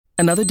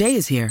Another day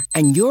is here,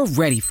 and you're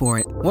ready for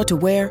it. What to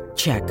wear?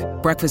 Check.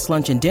 Breakfast,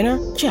 lunch, and dinner?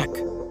 Check.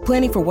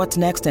 Planning for what's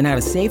next and how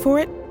to save for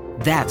it?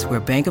 That's where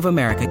Bank of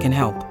America can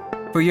help.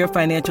 For your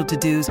financial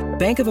to-dos,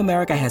 Bank of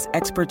America has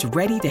experts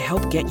ready to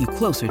help get you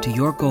closer to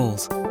your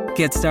goals.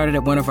 Get started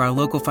at one of our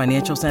local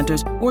financial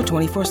centers or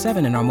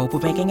 24/7 in our mobile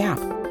banking app.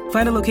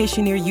 Find a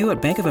location near you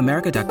at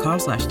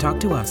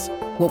bankofamerica.com/talktous.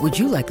 What would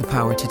you like the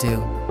power to do?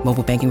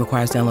 Mobile banking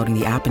requires downloading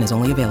the app and is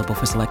only available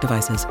for select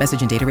devices.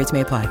 Message and data rates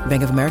may apply.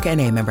 Bank of America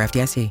N.A., member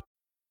FDIC.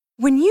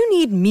 When you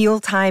need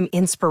mealtime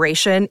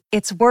inspiration,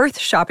 it's worth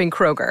shopping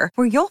Kroger,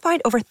 where you'll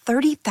find over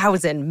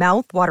 30,000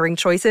 mouth-watering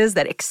choices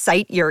that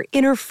excite your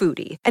inner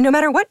foodie. And no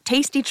matter what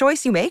tasty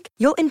choice you make,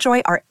 you'll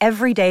enjoy our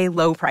everyday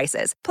low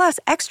prices, plus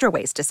extra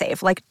ways to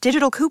save, like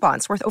digital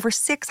coupons worth over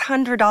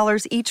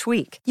 $600 each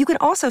week. You can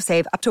also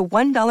save up to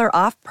 $1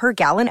 off per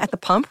gallon at the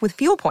pump with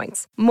fuel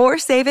points. More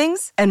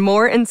savings and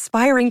more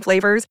inspiring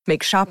flavors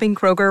make shopping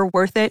Kroger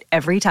worth it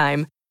every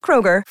time.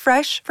 Kroger,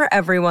 fresh for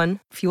everyone.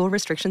 Fuel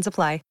restrictions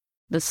apply.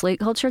 The Slate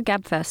Culture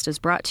Gabfest is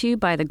brought to you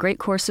by the Great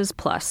Courses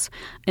Plus,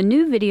 a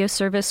new video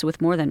service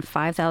with more than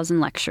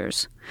 5,000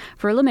 lectures.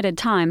 For a limited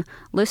time,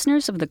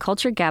 listeners of the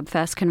Culture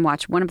Gabfest can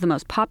watch one of the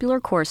most popular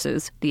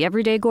courses, The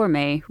Everyday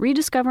Gourmet,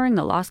 Rediscovering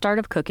the Lost Art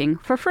of Cooking,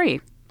 for free.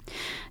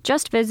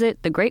 Just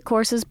visit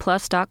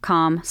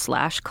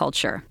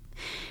thegreatcoursesplus.com/culture.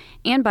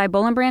 And by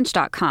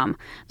BolandBranch.com,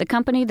 the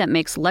company that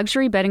makes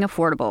luxury bedding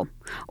affordable.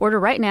 Order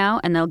right now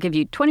and they'll give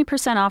you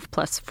 20% off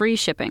plus free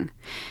shipping.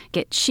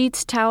 Get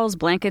sheets, towels,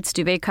 blankets,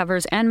 duvet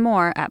covers, and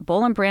more at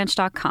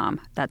BolandBranch.com.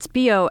 That's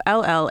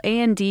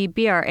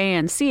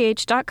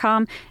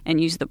BolandBranch.com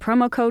and use the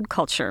promo code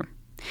CULTURE.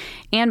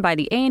 And by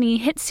the A&E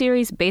hit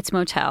series Bates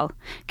Motel.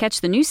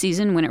 Catch the new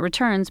season when it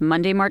returns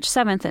Monday, March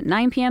 7th at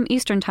 9 p.m.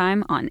 Eastern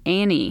Time on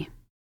A&E.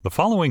 The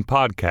following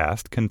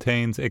podcast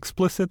contains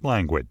explicit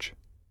language.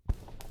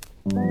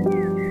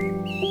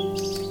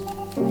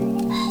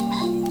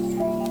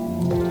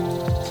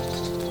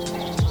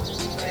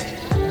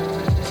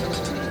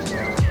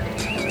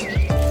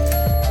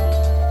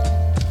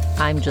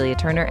 I'm Julia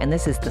Turner, and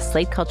this is the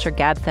Slate Culture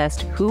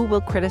Gabfest Who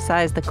Will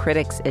Criticize the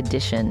Critics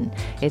edition.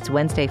 It's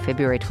Wednesday,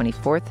 February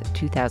 24th,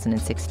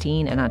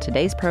 2016, and on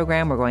today's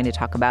program, we're going to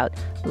talk about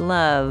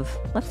Love.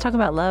 Let's talk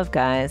about Love,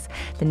 guys.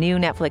 The new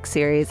Netflix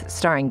series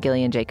starring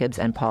Gillian Jacobs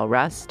and Paul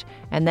Rust.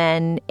 And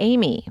then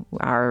Amy,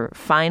 our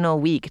final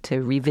week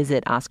to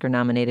revisit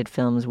Oscar-nominated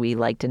films we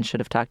liked and should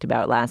have talked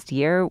about last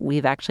year.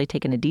 We've actually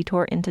taken a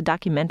detour into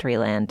documentary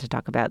land to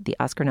talk about the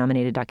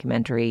Oscar-nominated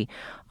documentary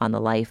on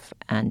the life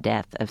and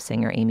death of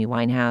singer Amy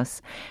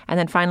Winehouse. And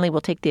then finally, we'll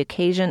take the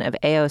occasion of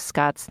A.O.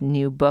 Scott's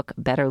new book,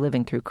 Better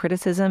Living Through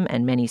Criticism,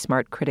 and many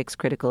smart critics'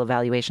 critical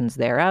evaluations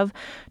thereof,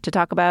 to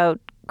talk about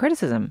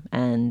criticism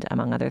and,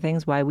 among other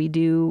things, why we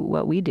do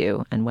what we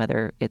do and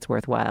whether it's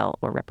worthwhile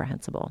or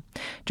reprehensible.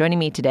 Joining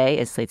me today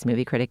is Slate's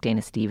movie critic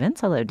Dana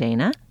Stevens. Hello,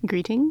 Dana.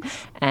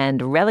 Greetings.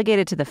 And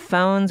relegated to the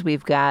phones,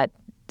 we've got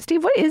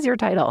Steve. What is your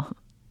title?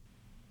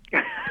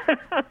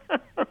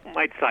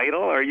 My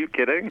title? Are you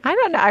kidding? I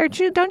don't know.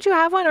 Don't you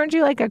have one? Aren't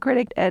you like a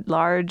critic at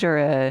large or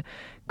a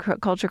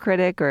culture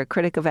critic or a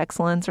critic of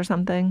excellence or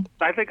something?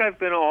 I think I've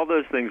been all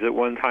those things at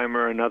one time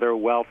or another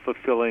while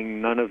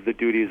fulfilling none of the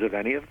duties of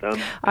any of them.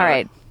 All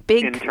right.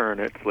 Big intern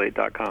at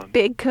Slate.com.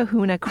 Big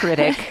kahuna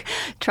critic.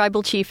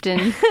 Tribal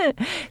chieftain.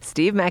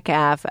 Steve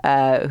Metcalf,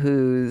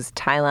 whose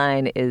tie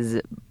line is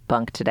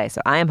bunk today.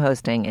 So I am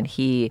hosting and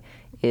he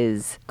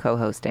is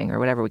co-hosting or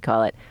whatever we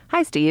call it.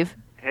 Hi, Steve.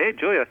 Hey,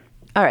 Julia.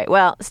 All right.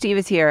 Well, Steve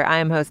is here. I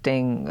am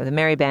hosting. The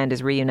Merry Band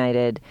is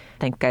reunited.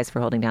 Thank you guys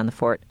for holding down the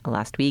fort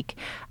last week.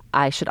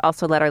 I should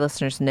also let our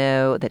listeners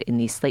know that in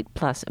the Slate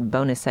Plus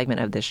bonus segment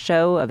of this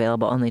show,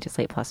 available only to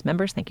Slate Plus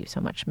members, thank you so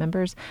much,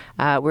 members,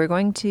 we're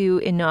going to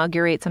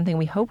inaugurate something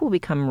we hope will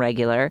become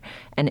regular,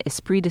 an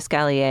Esprit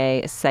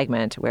d'Escalier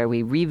segment where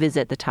we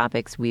revisit the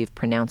topics we've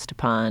pronounced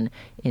upon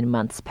in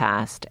months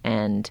past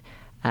and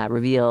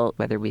reveal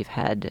whether we've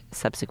had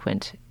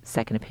subsequent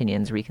second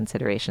opinions,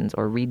 reconsiderations,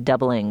 or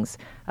redoublings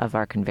of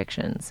our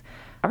convictions.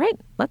 All right,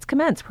 let's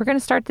commence. We're going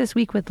to start this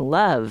week with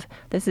Love.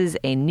 This is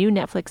a new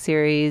Netflix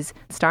series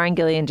starring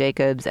Gillian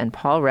Jacobs and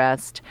Paul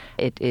Rust.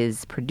 It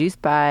is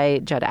produced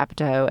by Judd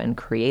Apatow and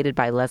created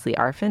by Leslie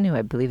Arfin, who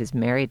I believe is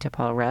married to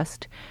Paul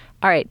Rust.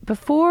 All right,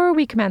 before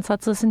we commence,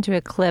 let's listen to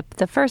a clip.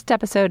 The first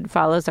episode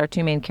follows our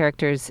two main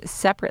characters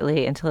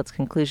separately until its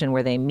conclusion,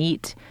 where they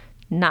meet.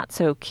 Not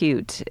so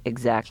cute,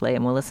 exactly.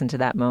 And we'll listen to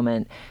that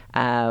moment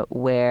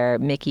where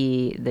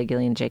Mickey, the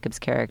Gillian Jacobs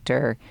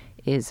character,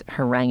 is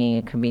haranguing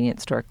a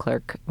convenience store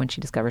clerk when she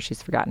discovers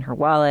she's forgotten her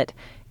wallet.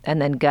 And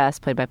then Gus,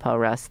 played by Paul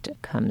Rust,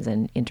 comes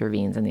and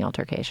intervenes in the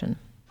altercation.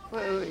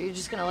 Wait, you're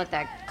just going to let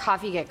that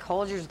coffee get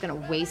cold? You're just going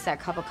to waste that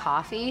cup of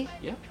coffee?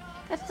 Yeah.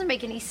 That doesn't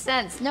make any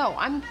sense. No,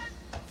 I'm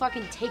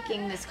fucking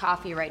taking this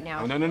coffee right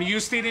now. No, you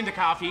stayed in the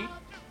coffee.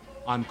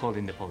 I'm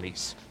calling the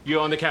police.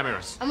 You're on the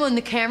cameras. I'm on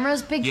the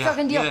cameras? Big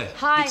fucking deal. Yeah.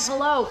 Hi,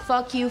 hello.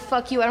 Fuck you.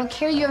 I don't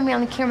care you have me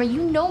on the camera.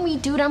 You know me,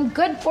 dude. I'm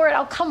good for it.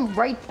 I'll come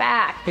right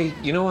back. Hey,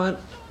 you know what?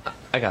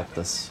 I got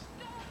this.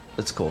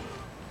 It's cool.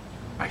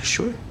 Are you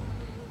sure?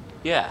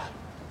 Yeah.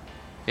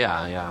 Yeah,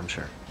 I'm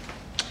sure.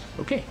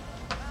 Okay.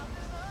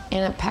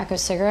 And a pack of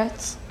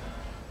cigarettes?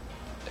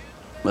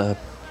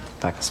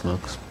 Pack of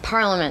smokes.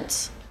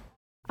 Parliaments.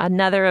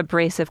 Another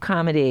abrasive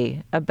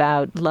comedy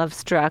about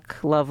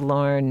love-struck,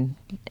 love-lorn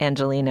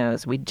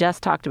Angelinos. We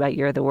just talked about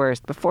You're the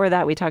Worst. Before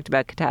that, we talked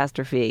about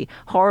Catastrophe.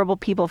 Horrible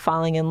people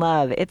falling in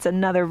love. It's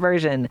another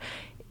version.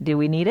 Do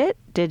we need it?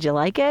 Did you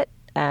like it?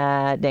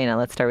 Dana,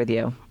 let's start with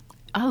you.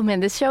 Oh, man,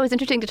 this show is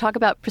interesting to talk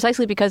about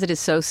precisely because it is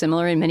so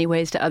similar in many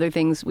ways to other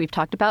things we've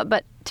talked about.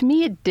 But to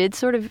me, it did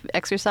sort of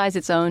exercise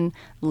its own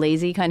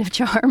lazy kind of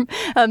charm.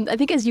 I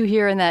think as you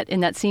hear in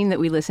that scene that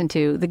we listened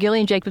to, the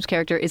Gillian Jacobs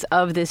character is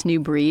of this new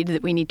breed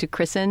that we need to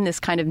christen, this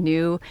kind of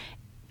new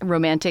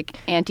romantic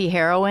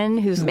anti-heroine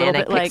who's a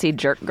Manic little bit pixie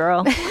jerk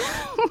girl.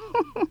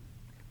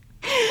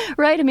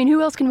 Right? I mean,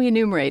 who else can we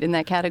enumerate in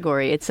that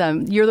category? It's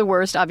You're the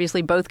Worst.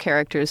 Obviously, both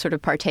characters sort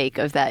of partake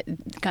of that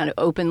kind of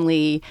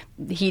openly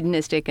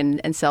hedonistic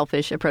and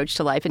selfish approach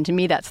to life. And to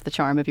me, that's the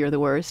charm of You're the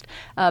Worst.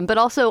 But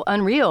also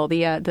Unreal,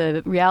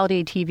 the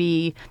reality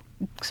TV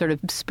sort of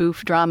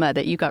spoof drama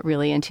that you got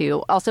really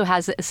into, also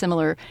has a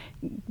similar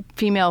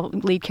female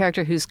lead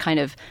character who's kind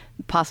of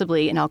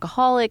possibly an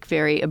alcoholic,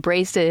 very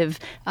abrasive,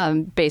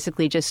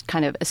 basically just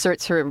kind of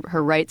asserts her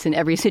rights in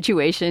every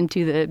situation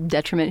to the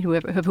detriment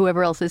of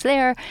whoever else is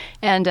there.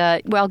 And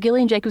while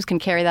Gillian Jacobs can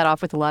carry that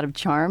off with a lot of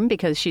charm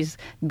because she's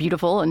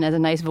beautiful and has a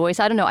nice voice,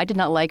 I don't know, I did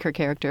not like her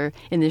character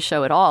in this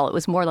show at all. It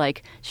was more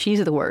like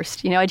she's the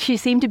worst. You know, she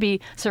seemed to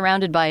be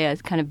surrounded by a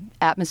kind of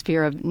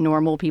atmosphere of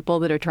normal people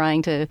that are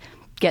trying to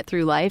get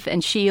through life,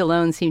 and she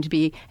alone seemed to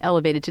be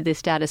elevated to this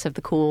status of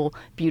the cool,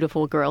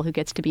 beautiful girl who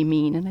gets to be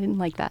mean, and I didn't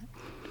like that.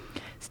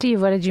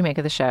 Steve, what did you make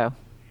of the show?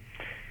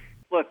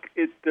 Look,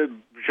 the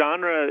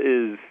genre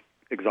is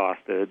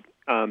exhausted.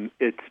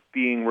 It's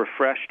being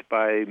refreshed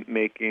by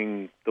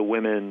making the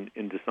women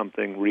into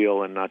something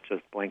real and not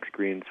just blank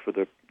screens for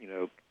the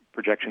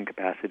projection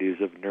capacities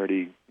of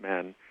nerdy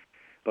men,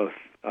 both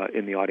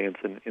in the audience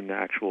and in the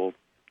actual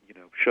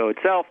show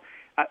itself.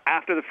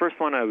 After the first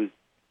one, I was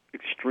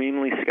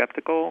extremely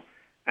skeptical,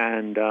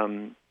 and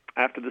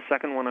after the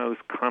second one, I was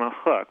kind of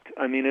hooked.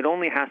 I mean, it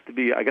only has to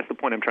be, I guess the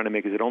point I'm trying to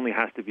make is it only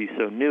has to be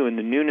so new, and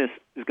the newness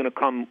is going to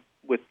come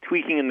with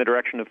tweaking in the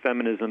direction of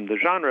feminism, the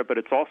genre, but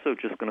it's also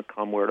just going to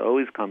come where it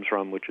always comes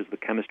from, which is the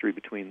chemistry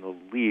between the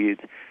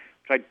leads,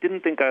 which I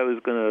didn't think I was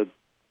going to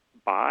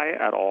buy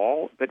at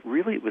all, but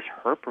really it was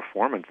her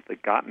performance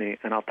that got me,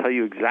 and I'll tell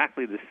you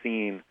exactly the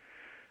scene.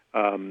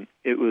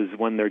 It was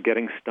when they're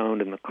getting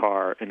stoned in the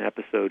car in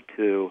episode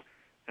 2,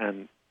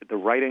 and the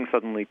writing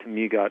suddenly, to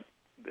me, the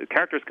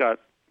characters got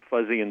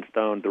fuzzy and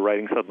stoned, the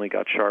writing suddenly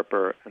got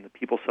sharper, and the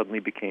people suddenly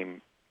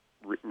became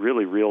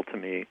really real to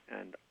me.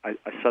 And I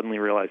suddenly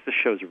realized this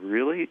show's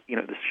really,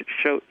 this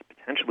show is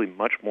potentially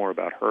much more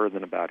about her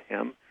than about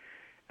him.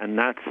 And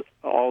that's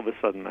all of a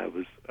sudden I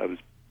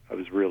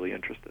was really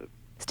interested.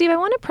 Steve, I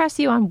want to press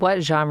you on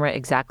what genre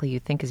exactly you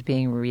think is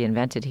being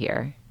reinvented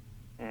here.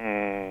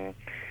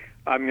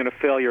 I'm going to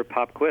fail your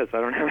pop quiz.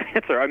 I don't have an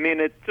answer. I mean,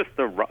 it's just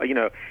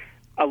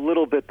a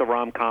little bit the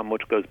rom-com,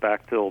 which goes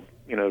back to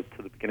the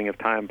beginning of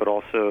time, but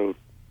also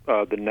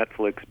the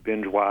Netflix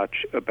binge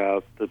watch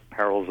about the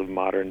perils of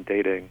modern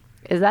dating.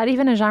 Is that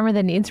even a genre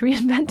that needs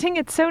reinventing?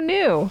 It's so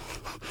new.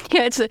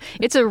 Yeah, it's a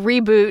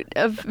reboot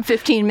of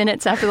 15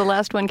 minutes after the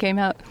last one came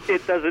out.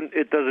 It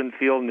doesn't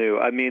feel new.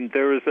 I mean,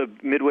 there was a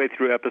midway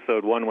through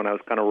episode 1 when I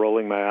was kind of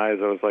rolling my eyes.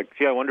 I was like,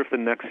 gee, I wonder if the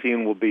next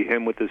scene will be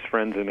him with his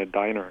friends in a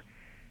diner.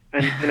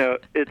 And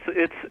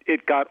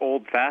it got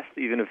old fast,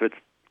 even if it's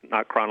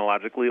not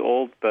chronologically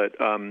old, but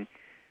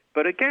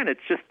again,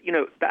 it's just,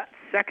 that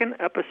second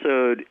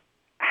episode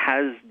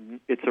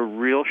it's a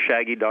real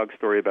shaggy dog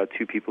story about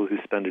two people who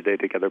spend a day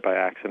together by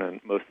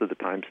accident, most of the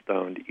time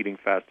stoned, eating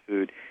fast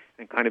food,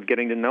 and kind of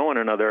getting to know one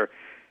another.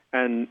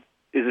 And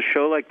is a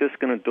show like this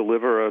going to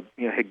deliver a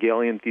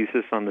Hegelian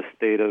thesis on the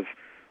state of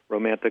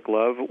romantic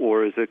love,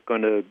 or is it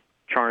going to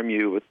charm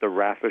you with the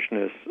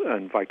raffishness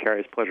and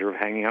vicarious pleasure of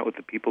hanging out with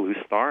the people who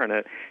star in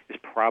it? Is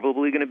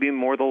probably going to be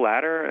more the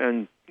latter,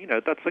 and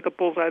that's like a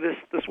bullseye.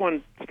 This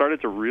one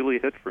started to really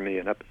hit for me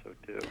in episode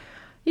 2.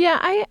 Yeah,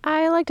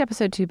 I liked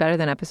episode 2 better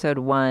than episode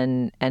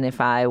 1, and if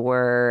I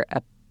were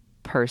a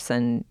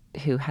person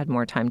who had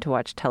more time to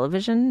watch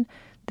television,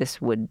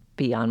 this would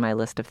be on my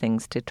list of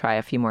things to try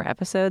a few more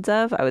episodes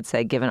of. I would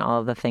say, given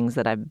all of the things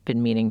that I've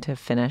been meaning to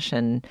finish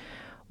and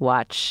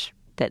watch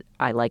that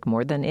I like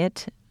more than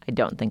it, I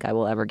don't think I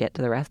will ever get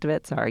to the rest of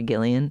it. Sorry,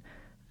 Gillian.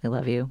 I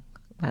love you.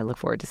 I look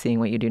forward to seeing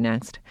what you do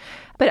next.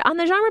 But on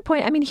the genre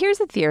point, I mean, here's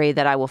a theory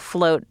that I will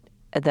float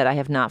that I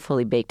have not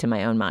fully baked in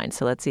my own mind.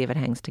 So let's see if it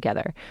hangs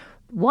together.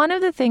 One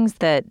of the things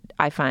that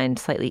I find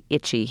slightly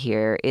itchy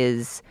here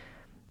is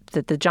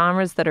that the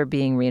genres that are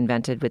being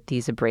reinvented with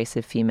these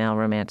abrasive female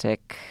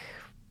romantic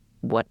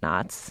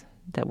whatnots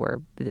that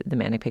were the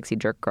Manic Pixie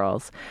Jerk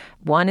Girls.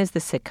 One is the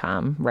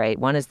sitcom, right?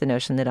 One is the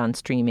notion that on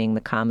streaming,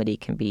 the comedy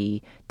can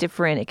be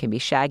different. It can be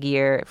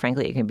shaggier.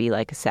 Frankly, it can be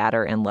like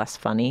sadder and less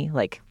funny.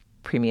 Like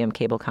premium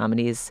cable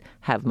comedies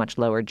have much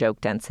lower joke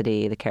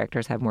density. The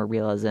characters have more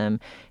realism.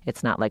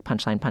 It's not like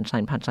punchline,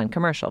 punchline, punchline,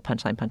 commercial,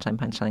 punchline, punchline,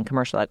 punchline,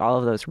 commercial. Like all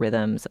of those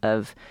rhythms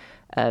of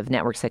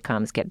network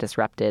sitcoms get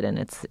disrupted, and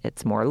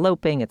it's more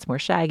loping, it's more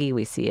shaggy.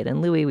 We see it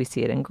in Louie, we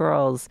see it in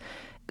Girls.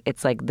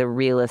 It's like the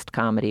realist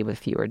comedy with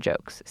fewer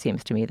jokes,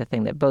 seems to me, the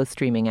thing that both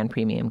streaming and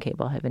premium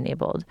cable have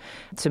enabled.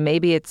 So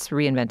maybe it's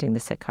reinventing the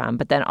sitcom,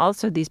 but then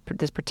also this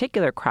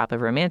particular crop of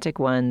romantic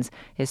ones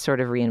is sort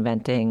of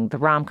reinventing the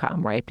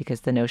rom-com, right?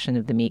 Because the notion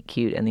of the meet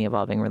cute and the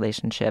evolving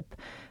relationship,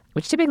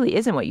 which typically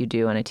isn't what you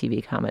do on a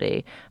TV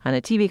comedy. On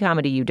a TV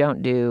comedy, you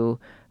don't do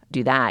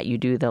that. You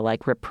do the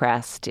like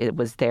repressed, it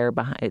was there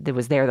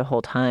the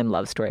whole time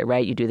love story,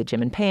 right? You do the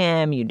Jim and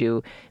Pam, you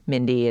do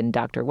Mindy and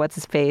Dr.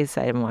 What's-His-Face.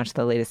 I haven't watched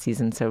the latest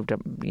season, so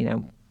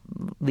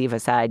leave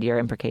aside your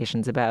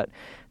imprecations about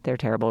their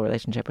terrible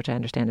relationship, which I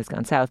understand has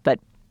gone south.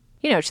 But,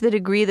 to the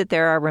degree that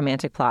there are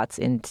romantic plots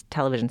in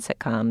television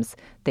sitcoms,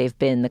 they've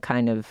been the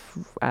kind of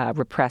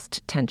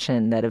repressed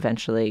tension that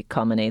eventually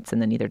culminates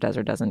and then either does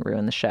or doesn't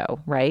ruin the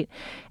show, right?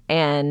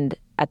 And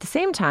at the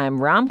same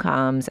time,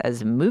 rom-coms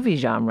as a movie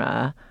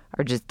genre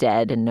are just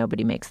dead and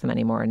nobody makes them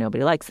anymore and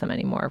nobody likes them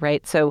anymore,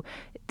 right? So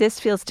this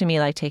feels to me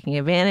like taking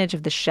advantage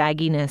of the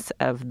shagginess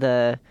of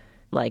the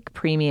like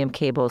premium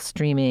cable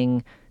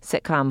streaming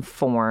sitcom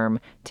form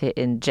to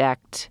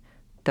inject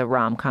the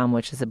rom-com,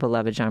 which is a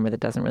beloved genre that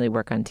doesn't really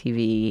work on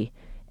TV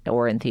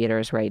or in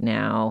theaters right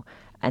now,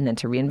 and then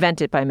to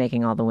reinvent it by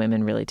making all the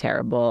women really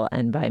terrible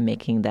and by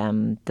making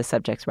them the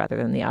subjects rather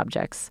than the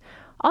objects.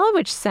 All of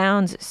which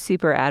sounds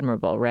super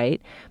admirable, right?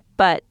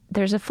 But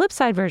there's a flip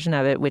side version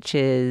of it, which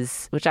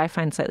I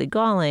find slightly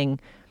galling,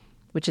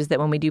 which is that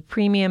when we do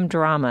premium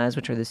dramas,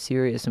 which are the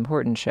serious,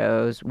 important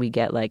shows, we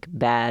get like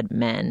bad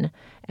men.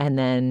 And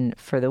then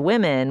for the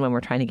women, when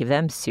we're trying to give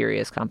them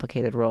serious,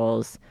 complicated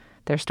roles,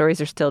 their stories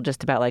are still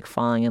just about like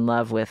falling in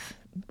love with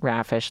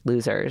raffish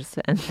losers.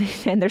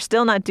 And they're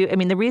still not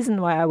the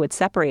reason why I would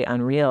separate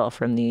Unreal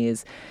from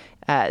these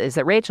is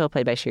that Rachel,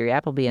 played by Shiri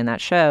Appleby in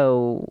that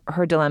show,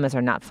 her dilemmas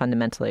are not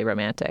fundamentally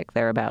romantic.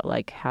 They're about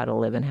like how to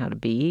live and how to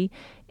be.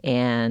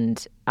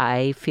 And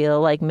I feel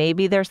like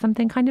maybe there's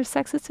something kind of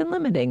sexist and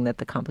limiting that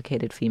the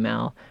complicated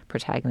female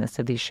protagonists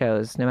of these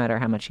shows, no matter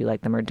how much you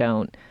like them or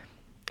don't,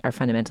 are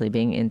fundamentally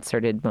being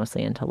inserted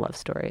mostly into love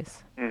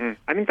stories. Mm-hmm.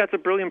 I think that's a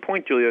brilliant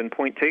point, Julia, and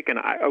point taken.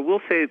 I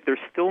will say there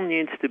still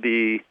needs to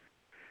be,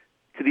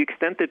 to the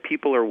extent that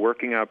people are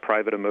working out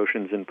private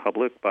emotions in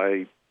public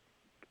by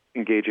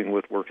engaging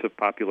with works of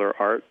popular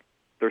art,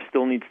 there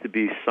still needs to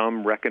be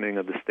some reckoning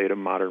of the state of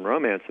modern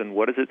romance. And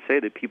what does it say?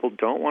 That people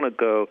don't want to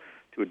go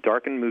to a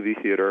darkened movie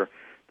theater,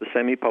 the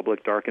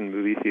semi-public darkened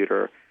movie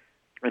theater,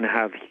 and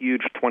have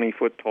huge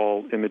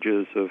 20-foot-tall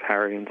images of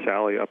Harry and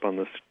Sally up on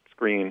the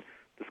screen,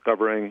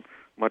 discovering,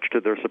 much to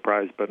their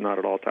surprise, but not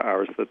at all to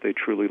ours, that they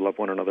truly love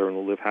one another and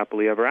will live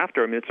happily ever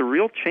after. I mean, it's a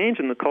real change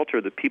in the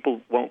culture that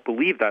people won't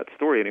believe that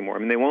story anymore. I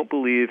mean, they won't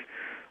believe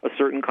a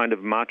certain kind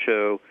of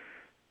macho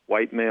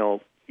white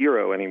male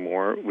hero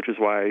anymore, which is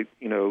why,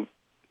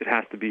 it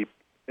has to be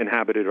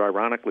inhabited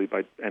ironically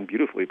and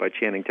beautifully by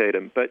Channing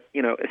Tatum. But,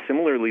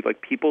 similarly,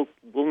 like people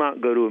will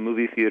not go to a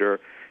movie theater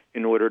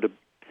in order to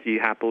see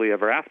happily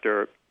ever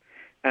after.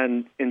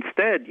 And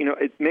instead,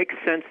 it makes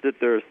sense that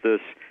there's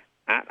this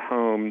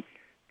at-home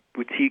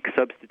boutique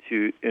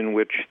substitute in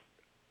which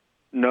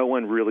no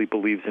one really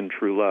believes in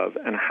true love.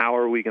 And how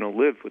are we going to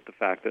live with the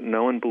fact that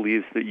no one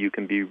believes that you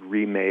can be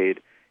remade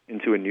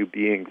into a new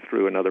being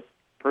through another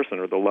person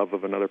or the love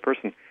of another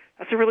person?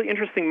 That's a really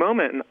interesting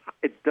moment, and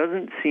it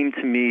doesn't seem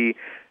to me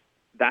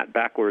that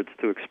backwards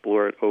to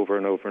explore it over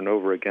and over and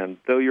over again,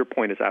 though your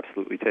point is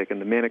absolutely taken.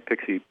 The Manic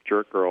Pixie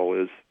Jerk Girl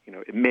is,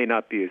 it may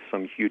not be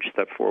some huge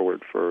step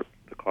forward for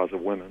the cause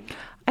of women.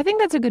 I think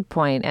that's a good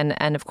point.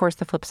 And of course,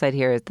 the flip side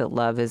here is that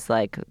love is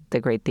like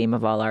the great theme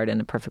of all art and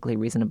a perfectly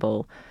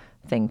reasonable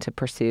thing to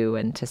pursue,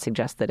 and to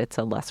suggest that it's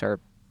a lesser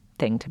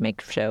thing to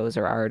make shows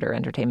or art or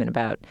entertainment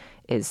about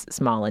is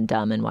small and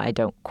dumb, and why I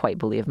don't quite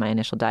believe my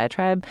initial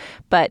diatribe.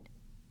 But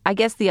I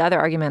guess the other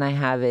argument I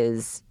have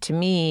is, to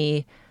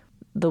me,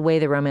 the way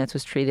the romance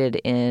was treated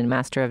in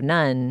Master of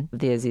None,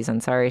 the Aziz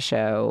Ansari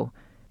show,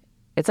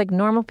 it's like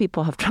normal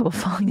people have trouble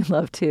falling in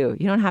love too.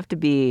 You don't have to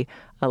be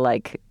a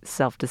like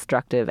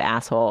self-destructive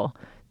asshole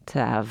to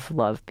have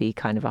love be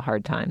kind of a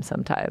hard time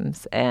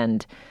sometimes.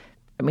 And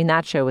I mean,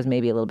 that show was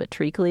maybe a little bit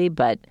treacly,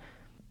 but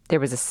there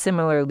was a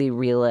similarly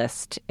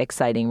realist,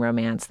 exciting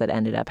romance that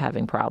ended up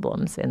having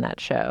problems in that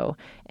show.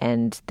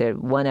 And the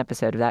one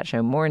episode of that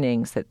show,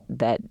 Mornings,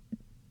 that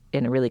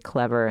in a really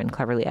clever and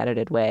cleverly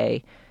edited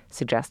way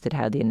suggested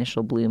how the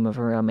initial bloom of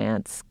a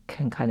romance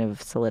can kind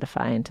of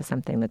solidify into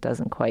something that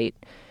doesn't quite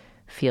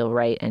feel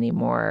right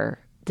anymore,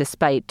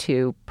 despite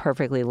two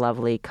perfectly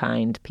lovely,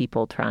 kind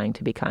people trying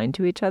to be kind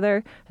to each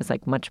other. It's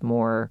like much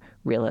more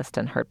realist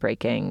and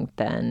heartbreaking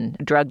than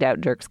drugged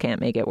out jerks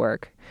can't make it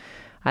work.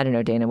 I don't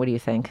know, Dana, what do you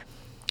think?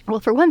 Well,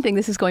 for one thing,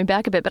 this is going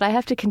back a bit, but I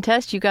have to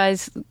contest you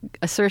guys'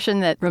 assertion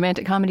that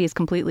romantic comedy is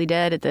completely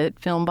dead at the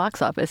film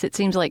box office. It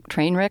seems like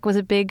Trainwreck was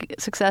a big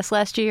success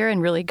last year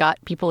and really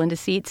got people into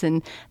seats,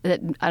 and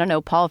that, I don't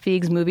know, Paul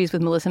Feig's movies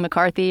with Melissa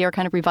McCarthy are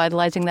kind of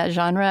revitalizing that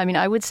genre. I mean,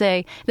 I would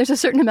say there's a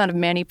certain amount of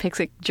Manny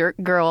Pixic jerk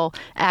girl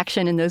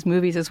action in those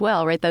movies as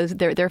well, right?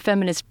 They're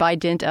feminist by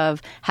dint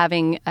of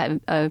having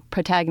a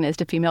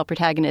protagonist, a female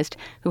protagonist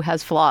who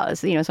has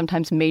flaws,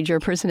 sometimes major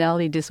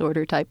personality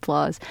disorder type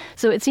flaws.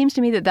 So it seems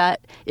to me that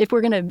if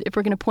we're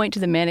gonna point to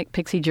the manic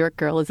pixie jerk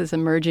girl as this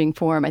emerging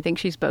form, I think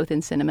she's both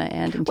in cinema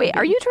and in TV. Wait,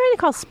 are you trying to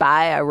call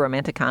Spy a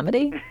romantic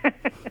comedy?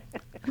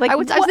 I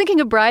was thinking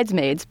of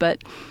Bridesmaids,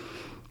 but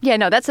yeah,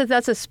 no, that's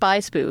a spy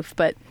spoof.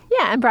 But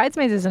yeah, and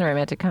Bridesmaids isn't a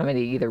romantic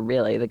comedy either.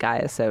 Really, the guy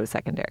is so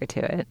secondary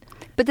to it.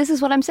 But this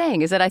is what I'm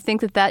saying, is that I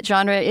think that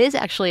genre is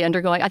actually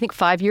undergoing. I think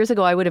 5 years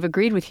ago I would have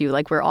agreed with you.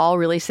 Like, we're all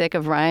really sick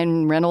of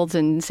Ryan Reynolds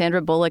and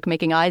Sandra Bullock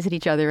making eyes at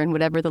each other and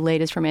whatever the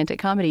latest romantic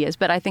comedy is.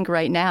 But I think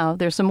right now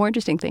there's some more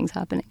interesting things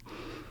happening.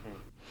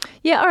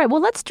 Yeah, all right.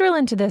 Well, let's drill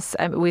into this.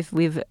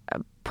 We've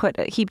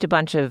heaped a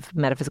bunch of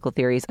metaphysical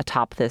theories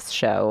atop this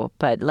show,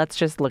 but let's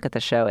just look at the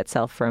show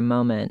itself for a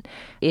moment.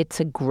 It's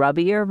a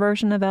grubbier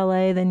version of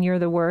LA than You're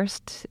the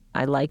Worst.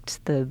 I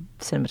liked the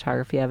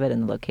cinematography of it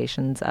and the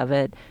locations of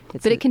it.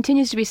 But it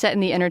continues to be set in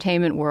the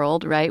entertainment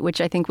world, right? Which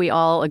I think we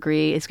all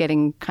agree is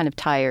getting kind of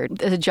tired.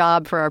 It's a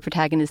job for our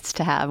protagonists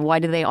to have. Why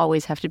do they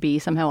always have to be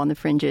somehow on the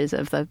fringes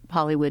of the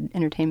Hollywood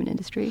entertainment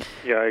industry?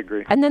 Yeah, I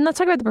agree. And then let's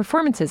talk about the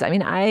performances. I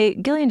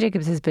mean, Gillian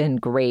Jacobs has been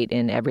great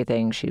in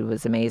everything. She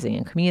was amazing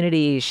in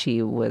Community.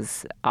 She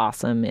was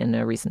awesome in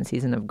a recent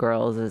season of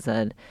Girls as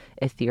an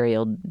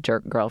ethereal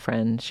jerk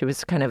girlfriend. She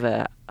was kind of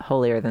a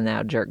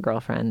holier-than-thou jerk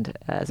girlfriend.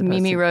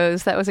 Mimi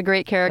Rose, that was a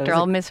great character.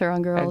 I'll miss her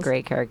on Girls. A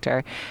great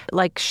character.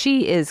 Like,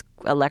 she is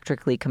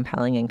electrically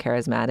compelling and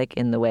charismatic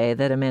in the way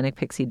that a manic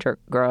pixie jerk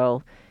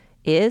girl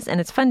is. And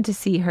it's fun to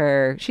see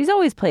her. She's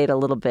always played a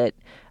little bit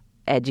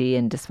edgy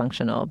and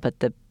dysfunctional, but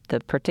the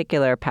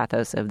particular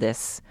pathos of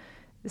this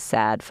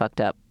sad,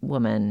 fucked up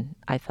woman,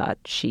 I thought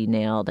she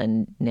nailed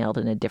in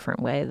a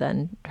different way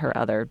than her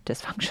other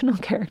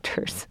dysfunctional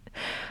characters.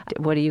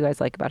 What do you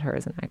guys like about her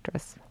as an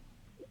actress?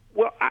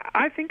 Well,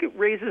 I think it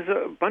raises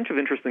a bunch of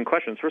interesting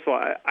questions. First of all,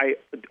 I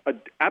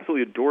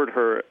absolutely adored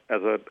her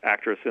as an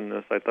actress in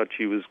this. I thought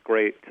she was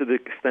great to the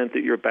extent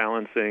that you're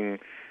balancing,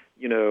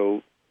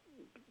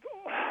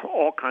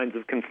 all kinds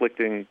of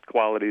conflicting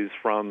qualities,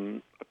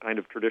 from a kind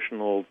of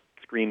traditional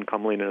screen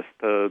comeliness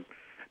to,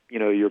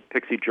 your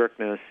pixie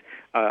jerkness.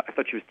 I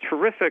thought she was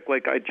terrific.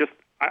 Like,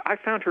 I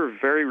found her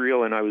very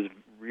real, and I was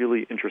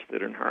really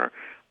interested in her.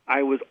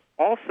 I was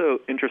also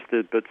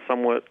interested, but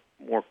somewhat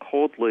more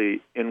coldly,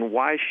 in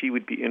why she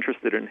would be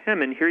interested in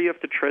him. And here you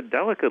have to tread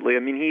delicately. I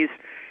mean,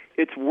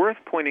 it's worth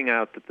pointing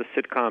out that the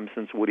sitcom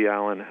since Woody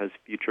Allen has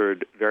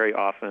featured very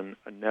often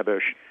a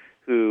nebbish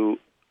who,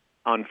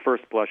 on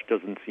first blush,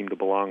 doesn't seem to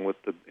belong with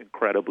the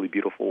incredibly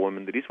beautiful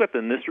woman that he's with.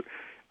 And this,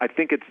 I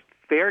think it's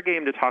fair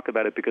game to talk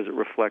about it because it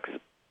reflects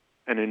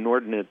an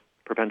inordinate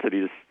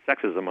propensity to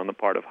sexism on the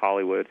part of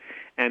Hollywood.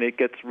 And it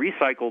gets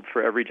recycled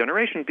for every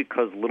generation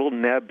because little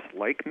nebs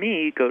like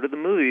me go to the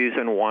movies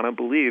and want to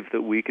believe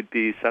that we could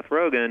be Seth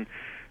Rogen,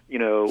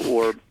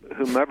 or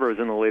whomever is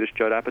in the latest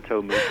Judd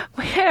Apatow movie.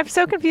 I'm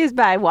so confused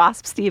by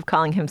Wasp Steve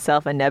calling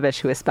himself a nebbish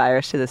who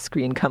aspires to the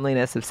screen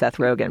comeliness of Seth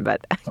Rogen,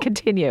 but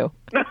continue.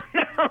 No,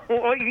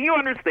 well, you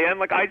understand.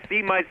 Like, I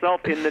see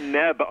myself in the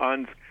neb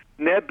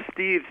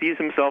Steve sees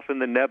himself in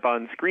the neb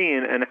on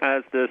screen and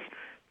has this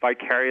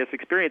vicarious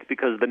experience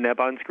because the neb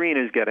on screen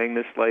is getting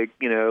this,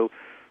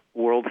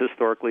 world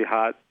historically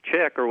hot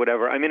chick or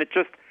whatever. I mean, it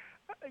just,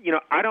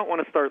 I don't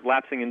want to start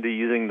lapsing into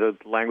using the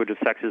language of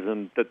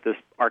sexism that this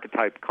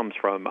archetype comes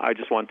from. I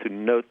just want to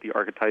note the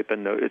archetype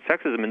and note its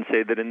sexism and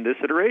say that in this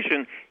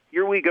iteration,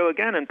 here we go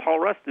again. And Paul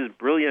Rust is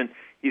brilliant.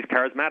 He's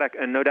charismatic.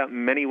 And no doubt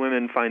many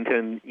women find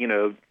him,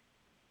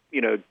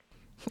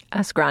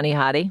 a scrawny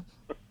hottie.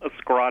 A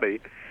scrawny.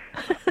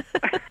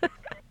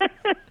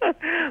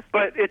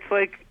 But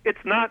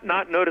it's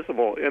not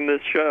noticeable in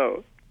this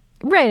show.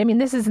 Right. I mean,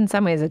 this is in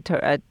some ways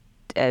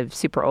a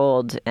super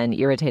old and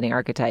irritating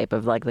archetype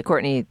of like the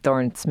Courtney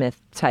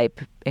Thorne-Smith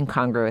type,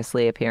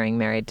 incongruously appearing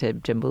married to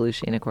Jim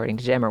Belushi, according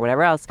to Jim, or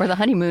whatever else. Or the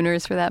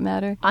Honeymooners, for that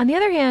matter. On the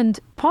other hand,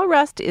 Paul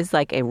Rust is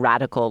like a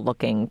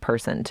radical-looking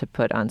person to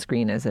put on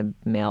screen as a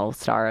male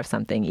star of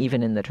something,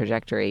 even in the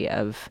trajectory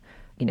of,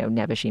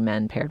 nebbishy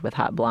men paired with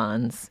hot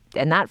blondes.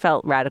 And that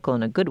felt radical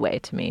in a good way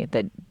to me,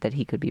 that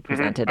he could be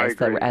presented as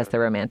the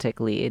romantic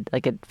lead.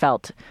 Like, it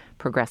felt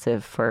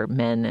progressive for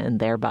men and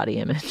their body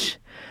image,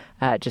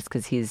 just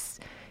because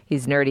he's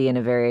nerdy in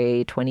a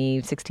very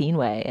 2016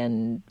 way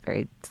and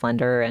very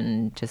slender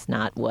and just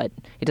not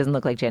he doesn't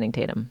look like Channing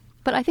Tatum.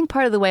 But I think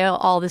part of the way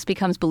all this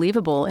becomes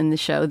believable in the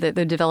show, the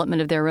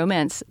development of their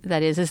romance,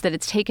 that is that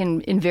it's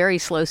taken in very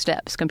slow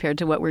steps compared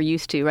to what we're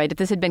used to, right? If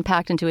this had been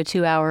packed into a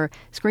 2-hour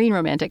screen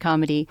romantic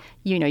comedy,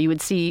 you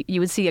would see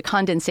a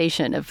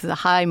condensation of the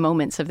high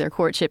moments of their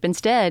courtship.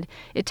 Instead,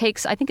 it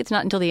takes, I think it's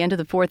not until the end of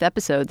the 4th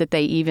episode that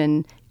they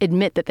even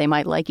admit that they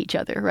might like each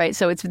other, right?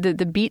 So it's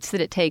the beats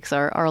that it takes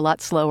are a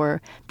lot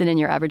slower than in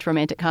your average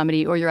romantic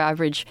comedy or your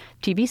average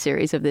TV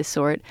series of this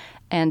sort.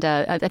 And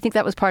I think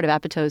that was part of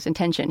Apatow's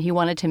intention. He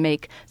wanted to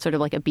make sort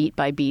of like a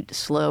beat-by-beat,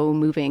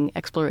 slow-moving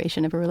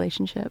exploration of a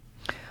relationship.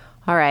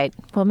 All right.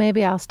 Well,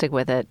 maybe I'll stick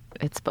with it.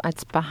 It's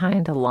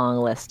behind a long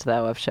list,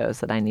 though, of shows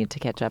that I need to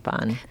catch up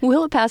on.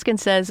 Willa Paskin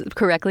says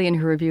correctly in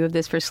her review of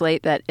this for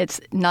Slate that it's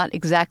not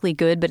exactly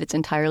good, but it's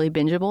entirely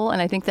bingeable.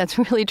 And I think that's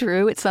really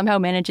true. It somehow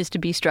manages to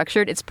be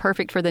structured. It's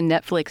perfect for the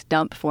Netflix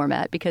dump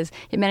format because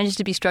it manages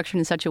to be structured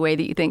in such a way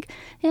that you think,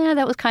 yeah,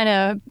 that was kind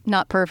of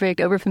not perfect,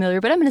 overfamiliar,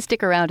 but I'm going to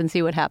stick around and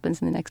see what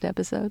happens in the next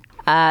episode.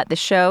 The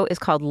show is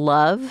called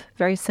Love,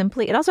 very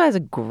simply. It also has a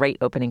great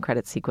opening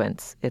credit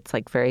sequence. It's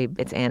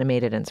it's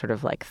animated and sort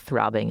of like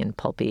throbbing and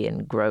pulpy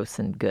and gross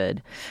and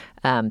good.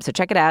 So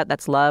check it out.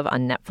 That's Love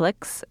on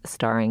Netflix,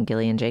 starring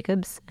Gillian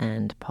Jacobs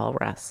and Paul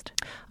Rust.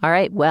 All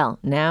right. Well,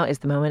 now is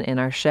the moment in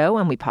our show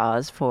when we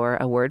pause for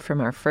a word from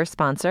our first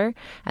sponsor.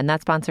 And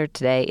that sponsor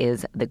today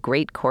is The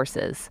Great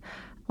Courses.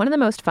 One of the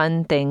most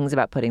fun things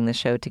about putting the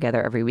show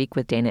together every week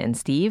with Dana and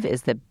Steve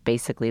is that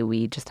basically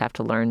we just have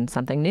to learn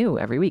something new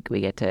every week.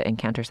 We get to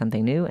encounter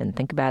something new and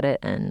think about it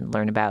and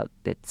learn about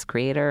its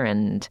creator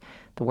and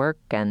the work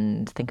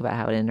and think about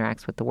how it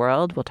interacts with the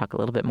world. We'll talk a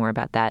little bit more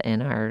about that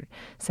in our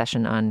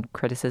session on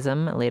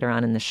criticism later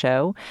on in the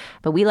show.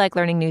 But we like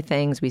learning new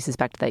things. We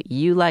suspect that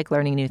you like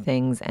learning new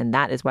things, and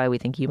that is why we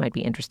think you might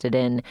be interested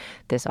in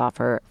this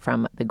offer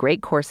from the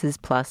Great Courses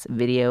Plus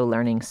video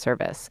learning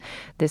service.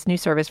 This new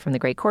service from the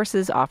Great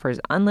Courses offers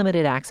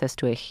unlimited access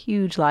to a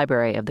huge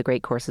library of the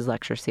Great Courses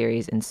lecture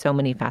series in so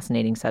many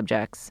fascinating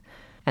subjects.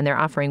 And they're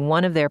offering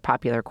one of their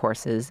popular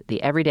courses,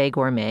 The Everyday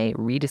Gourmet,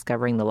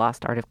 Rediscovering the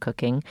Lost Art of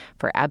Cooking,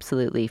 for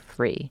absolutely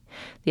free.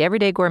 The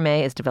Everyday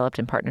Gourmet is developed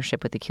in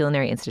partnership with the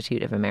Culinary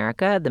Institute of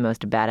America, the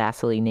most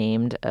badassly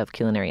named of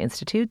culinary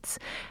institutes,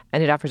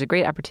 and it offers a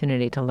great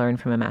opportunity to learn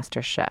from a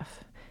master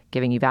chef,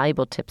 giving you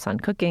valuable tips on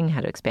cooking,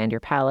 how to expand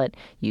your palate,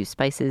 use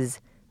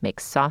spices, make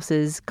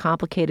sauces.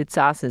 Complicated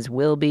sauces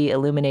will be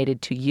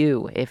illuminated to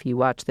you if you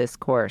watch this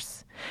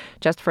course.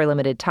 Just for a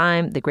limited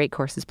time, the Great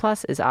Courses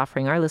Plus is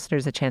offering our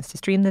listeners a chance to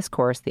stream this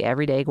course, The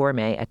Everyday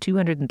Gourmet, a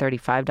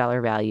 $235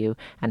 value,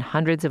 and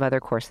hundreds of other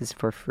courses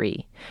for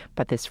free.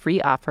 But this free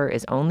offer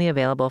is only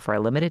available for a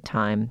limited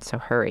time, so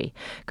hurry.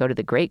 Go to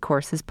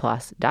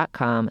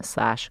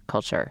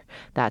thegreatcoursesplus.com/culture.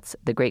 That's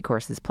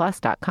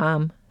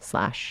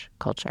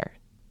thegreatcoursesplus.com/culture.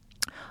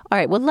 All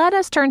right, well, let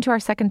us turn to our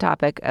second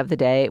topic of the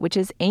day, which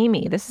is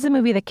Amy. This is a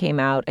movie that came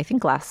out, I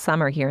think, last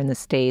summer here in the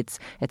States.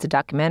 It's a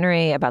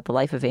documentary about the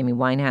life of Amy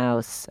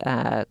Winehouse,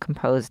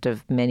 composed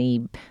of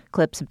many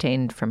clips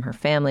obtained from her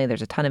family.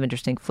 There's a ton of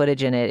interesting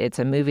footage in it. It's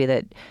a movie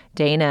that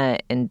Dana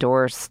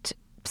endorsed,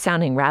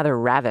 sounding rather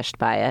ravished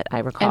by it, I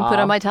recall. And put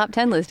on my top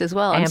 10 list as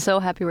well. I'm so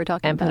happy we're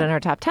talking about it. And put on our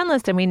top 10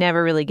 list, and we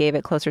never really gave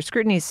it closer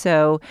scrutiny.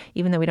 So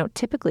even though we don't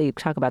typically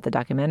talk about the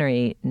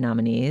documentary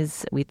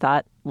nominees, we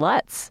thought,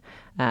 let's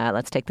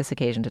take this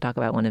occasion to talk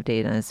about one of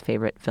Dana's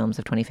favorite films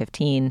of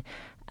 2015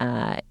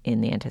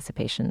 in the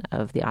anticipation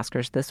of the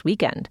Oscars this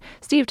weekend.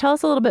 Steve, tell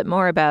us a little bit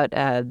more about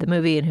the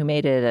movie and who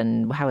made it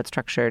and how it's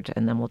structured,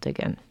 and then we'll dig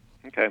in.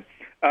 Okay.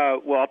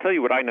 Well, I'll tell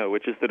you what I know,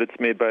 which is that it's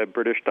made by a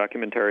British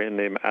documentarian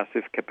named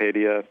Asif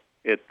Kapadia.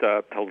 It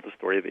tells the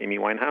story of Amy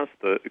Winehouse,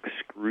 the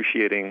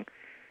excruciatingly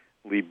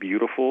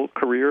beautiful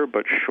career,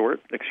 but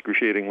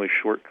excruciatingly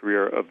short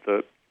career of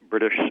the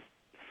British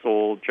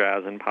soul,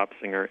 jazz, and pop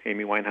singer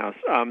Amy Winehouse.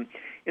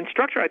 In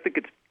structure, I think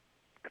it's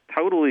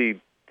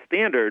totally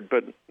standard,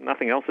 but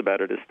nothing else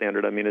about it is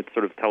standard. I mean, it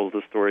sort of tells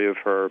the story of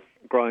her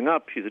growing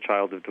up. She's a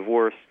child of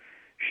divorce.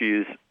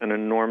 She's an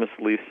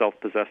enormously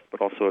self-possessed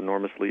but also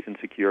enormously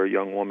insecure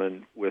young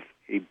woman with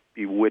a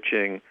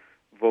bewitching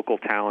vocal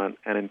talent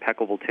and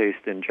impeccable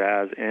taste in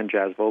jazz and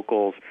jazz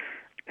vocals.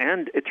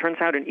 And it turns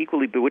out an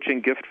equally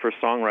bewitching gift for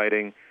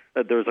songwriting.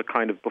 There's a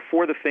kind of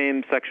before the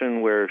fame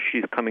section where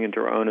she's coming into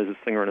her own as a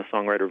singer and a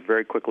songwriter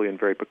very quickly and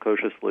very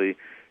precociously.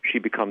 She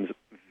becomes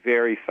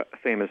very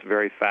famous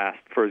very fast.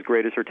 For as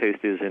great as her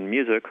taste is in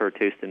music, her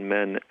taste in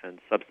men and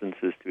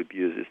substances to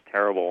abuse is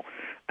terrible.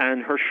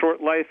 And her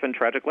short life and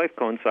tragic life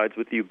coincides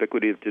with the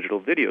ubiquity of digital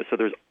video. So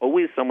there's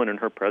always someone in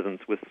her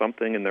presence with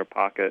something in their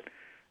pocket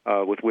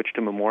with which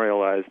to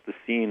memorialize the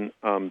scene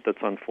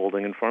that's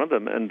unfolding in front of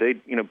them. And they,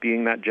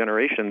 being that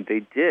generation,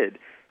 they did.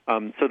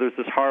 So there's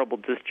this horrible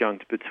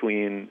disjunct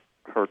between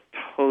her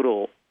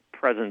total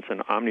presence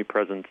and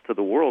omnipresence to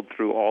the world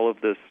through all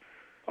of this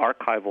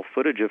archival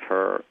footage of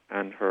her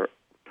and her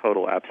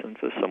total absence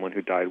as someone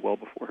who died well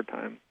before her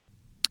time.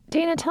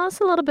 Dana, tell us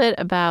a little bit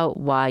about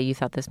why you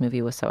thought this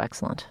movie was so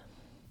excellent.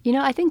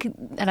 I think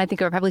I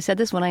probably said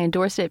this when I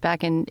endorsed it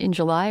back in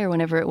July or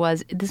whenever it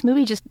was, this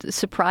movie just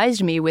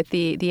surprised me with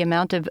the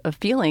amount of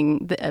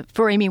feeling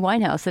for Amy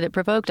Winehouse that it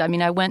provoked. I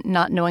mean, I went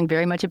not knowing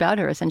very much about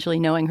her, essentially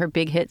knowing her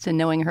big hits and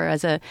knowing her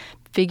as a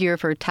figure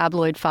for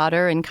tabloid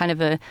fodder and kind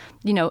of a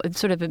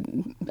sort of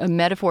a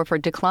metaphor for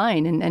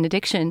decline and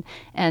addiction.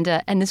 And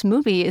this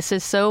movie is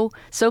just so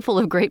full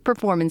of great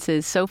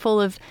performances, so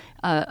full of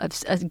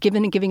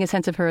giving a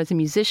sense of her as a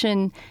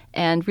musician,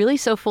 and really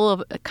so full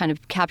of kind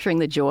of capturing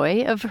the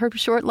joy of her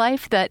short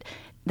life that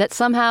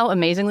somehow,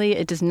 amazingly,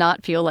 it does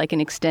not feel like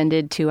an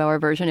extended 2-hour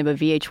version of a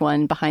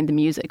VH1 Behind the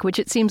Music, which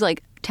it seems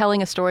like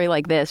telling a story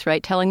like this,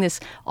 right? Telling this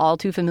all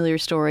too familiar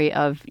story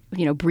of,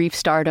 brief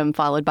stardom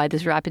followed by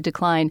this rapid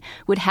decline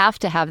would have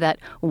to have that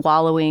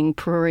wallowing,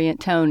 prurient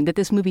tone that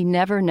this movie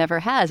never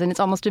has. And it's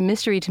almost a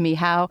mystery to me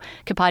how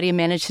Kapadia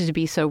manages to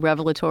be so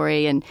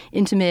revelatory and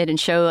intimate and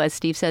show, as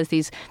Steve says,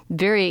 these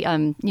very,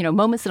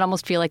 moments that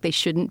almost feel like they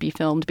shouldn't be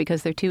filmed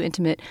because they're too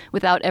intimate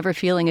without ever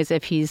feeling as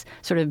if he's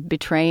sort of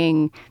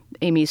betraying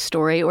Amy's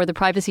story or the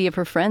privacy of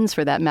her friends,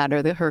 for that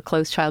matter, her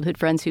close childhood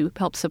friends who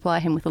helped supply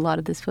him with a lot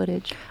of this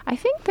footage. I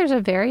think there's a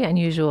very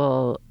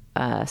unusual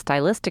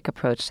stylistic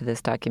approach to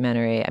this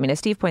documentary. I mean, as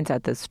Steve points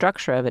out, the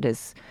structure of it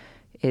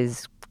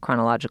is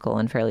chronological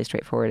and fairly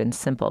straightforward and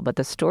simple, but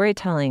the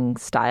storytelling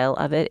style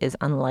of it is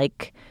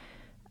unlike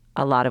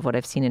a lot of what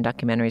I've seen in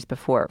documentaries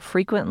before.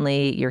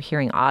 Frequently, you're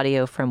hearing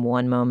audio from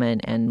one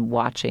moment and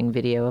watching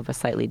video of a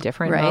slightly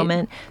different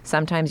moment.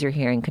 Sometimes you're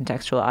hearing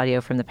contextual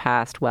audio from the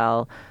past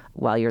while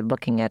you're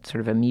looking at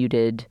sort of a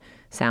muted,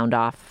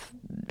 sound-off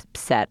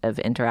set of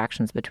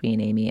interactions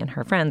between Amy and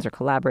her friends or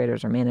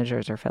collaborators or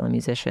managers or fellow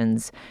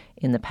musicians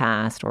in the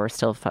past, or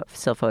still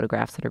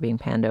photographs that are being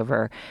panned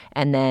over.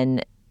 And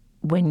then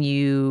when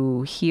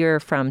you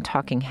hear from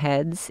talking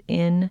heads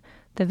in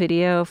the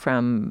video,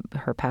 from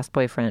her past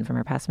boyfriend, from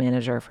her past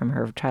manager, from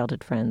her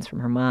childhood friends, from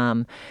her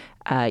mom,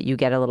 you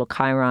get a little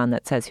chyron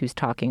that says who's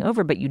talking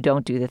over, but you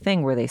don't do the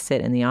thing where they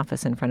sit in the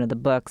office in front of the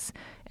books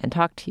and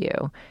talk to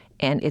you.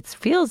 And it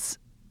feels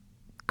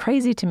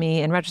crazy to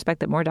me in retrospect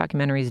that more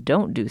documentaries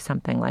don't do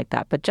something like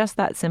that. But just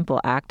that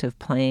simple act of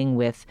playing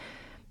with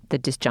the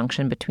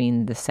disjunction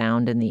between the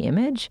sound and the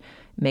image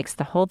makes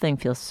the whole thing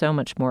feel so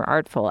much more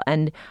artful.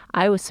 And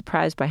I was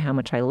surprised by how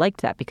much I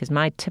liked that, because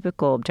my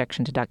typical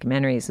objection to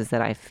documentaries is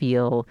that I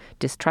feel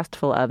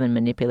distrustful of and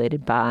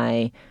manipulated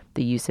by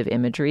the use of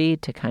imagery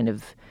to kind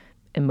of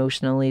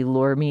emotionally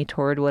lure me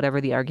toward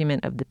whatever the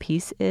argument of the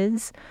piece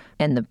is.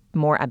 And the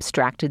more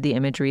abstracted the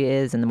imagery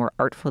is and the more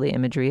artful the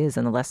imagery is,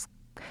 and the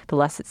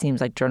less it seems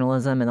like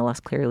journalism and the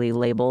less clearly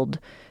labeled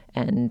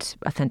and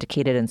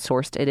authenticated and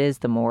sourced it is,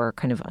 the more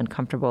kind of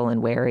uncomfortable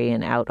and wary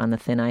and out on the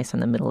thin ice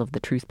in the middle of the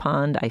truth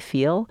pond I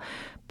feel.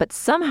 But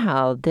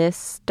somehow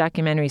this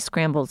documentary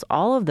scrambles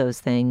all of those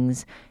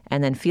things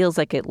and then feels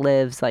like it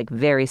lives like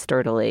very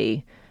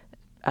sturdily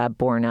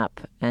borne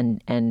up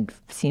and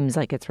seems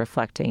like it's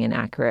reflecting an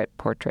accurate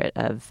portrait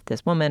of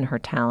this woman, her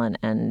talent,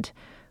 and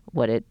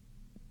what it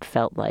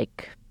felt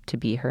like to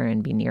be her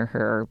and be near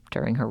her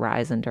during her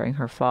rise and during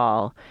her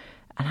fall.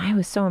 And I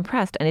was so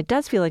impressed. And it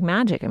does feel like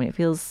magic. I mean, it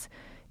feels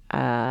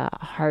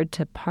hard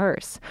to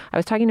parse. I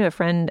was talking to a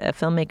friend, a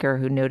filmmaker,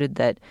 who noted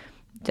that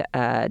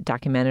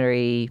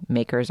documentary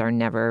makers are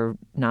never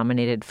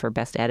nominated for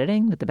best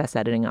editing, that the best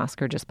editing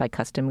Oscar just by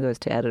custom goes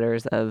to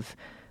editors of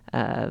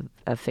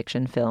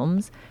fiction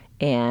films.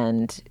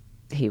 And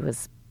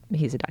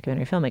he's a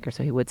documentary filmmaker,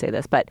 so he would say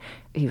this, but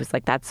he was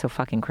like, that's so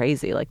fucking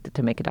crazy, like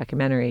to make a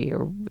documentary,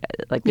 or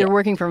like you're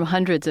working from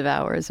hundreds of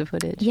hours of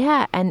footage.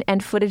 Yeah,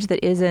 and footage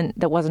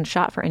that wasn't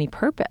shot for any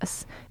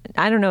purpose.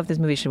 I don't know if this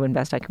movie should win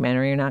Best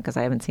Documentary or not, because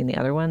I haven't seen the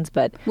other ones,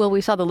 but... Well,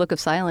 we saw The Look of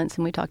Silence,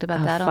 and we talked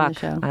about that on the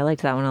show. I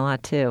liked that one a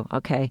lot, too.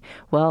 Okay.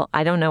 Well,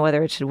 I don't know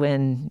whether it should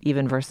win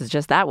even versus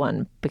just that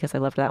one, because I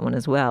loved that one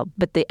as well.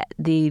 But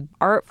the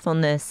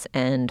artfulness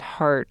and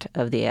heart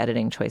of the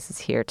editing choices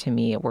here, to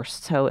me, were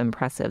so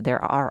impressive.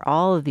 There are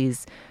all of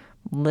these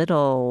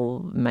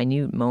little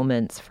minute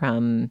moments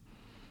from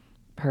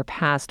her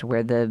past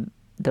where the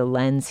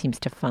lens seems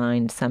to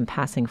find some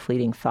passing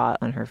fleeting thought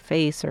on her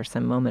face or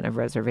some moment of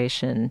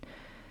reservation.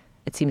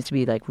 It seems to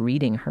be like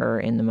reading her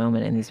in the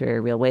moment in these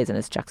very real ways, and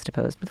it's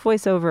juxtaposed with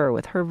voiceover or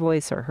with her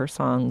voice or her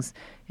songs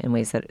in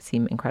ways that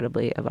seem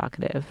incredibly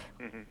evocative.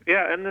 Mm-hmm.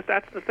 Yeah, and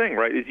that's the thing,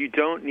 right, is you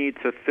don't need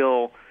to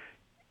fill...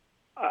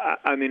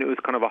 I mean, it was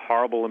kind of a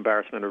horrible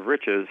embarrassment of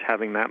riches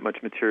having that much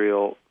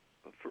material,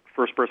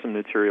 first-person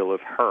material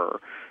of her.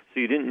 So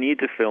you didn't need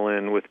to fill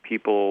in with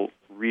people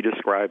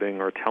redescribing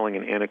or telling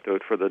an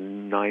anecdote for the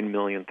 9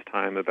 millionth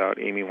time about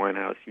Amy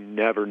Winehouse. You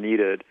never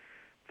needed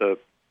the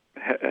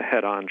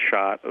head-on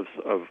shot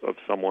of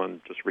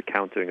someone just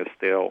recounting a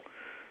stale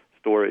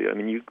story. I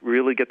mean, you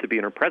really get to be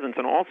in her presence.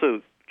 And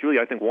also, Julie,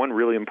 I think one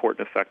really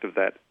important effect of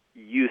that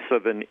use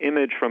of an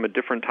image from a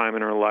different time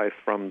in her life,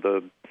 from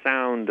the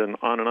sound and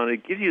on,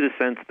 it gives you the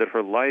sense that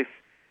her life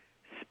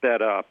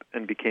sped up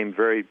and became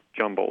very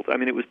jumbled. I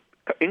mean, it was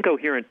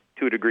incoherent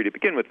to a degree to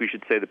begin with. We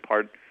should say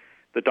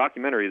the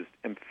documentary is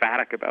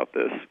emphatic about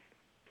this,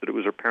 that it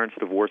was her parents'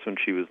 divorce when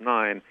she was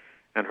 9,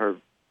 and her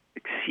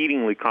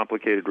exceedingly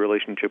complicated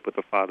relationship with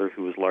a father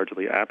who was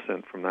largely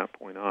absent from that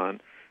point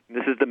on. And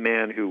this is the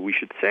man who, we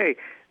should say,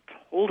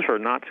 told her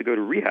not to go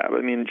to rehab.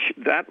 I mean,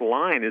 that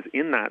line is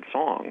in that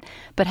song.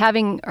 But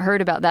having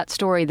heard about that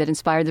story that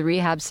inspired the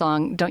rehab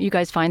song, don't you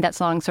guys find that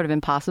song sort of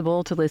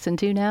impossible to listen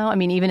to now? I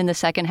mean, even in the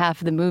second half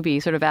of the movie,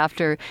 sort of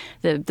after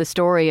the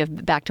story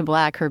of Back to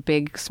Black, her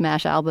big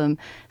smash album,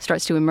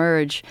 starts to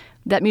emerge,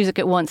 that music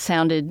at once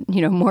sounded,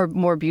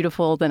 more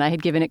beautiful than I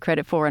had given it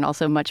credit for, and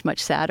also much, much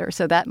sadder.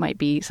 So that might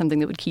be something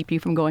that would keep you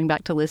from going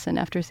back to listen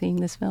after seeing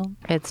this film.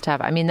 It's tough.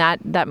 I mean,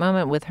 that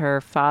moment with her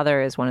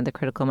father is one of the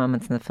critical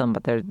moments in the film,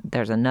 but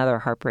there's another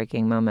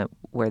heartbreaking moment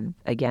where,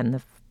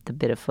 again, the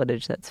bit of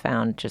footage that's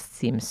found just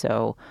seems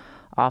so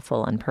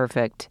awful and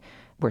perfect,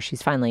 where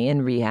she's finally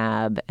in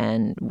rehab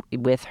and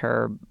with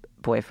her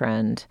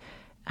boyfriend,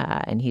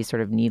 and he's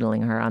sort of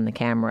needling her on the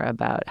camera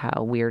about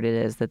how weird it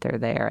is that they're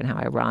there and how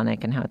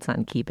ironic and how it's not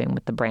in keeping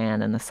with the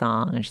brand and the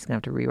song, and she's going to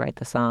have to rewrite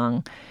the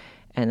song.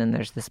 And then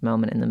there's this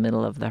moment in the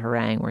middle of the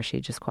harangue where she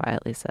just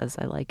quietly says,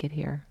 "I like it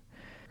here,"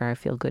 or "I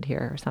feel good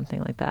here," or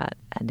something like that.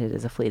 And it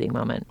is a fleeting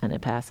moment, and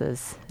it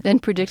passes.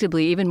 And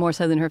predictably, even more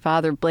so than her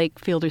father, Blake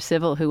Fielder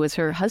Civil, who was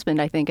her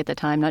husband, I think, at the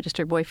time, not just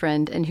her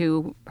boyfriend, and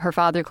who her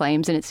father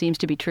claims, and it seems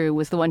to be true,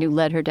 was the one who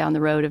led her down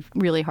the road of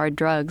really hard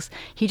drugs.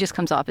 He just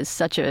comes off as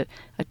such a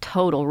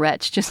total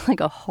wretch, just like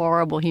a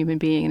horrible human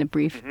being in a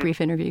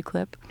brief interview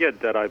clip. Yeah,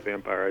 Dead-Eye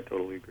Vampire, I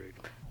totally agree.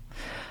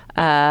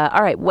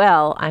 All right.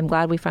 Well, I'm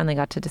glad we finally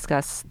got to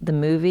discuss the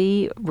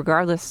movie.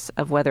 Regardless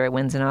of whether it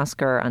wins an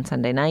Oscar on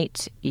Sunday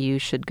night, you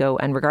should go.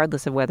 And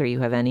regardless of whether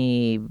you have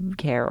any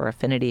care or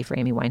affinity for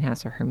Amy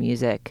Winehouse or her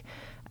music,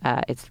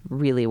 it's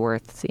really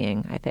worth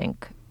seeing, I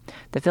think.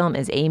 The film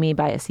is Amy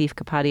by Asif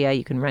Kapadia.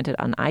 You can rent it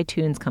on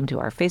iTunes. Come to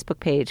our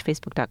Facebook page,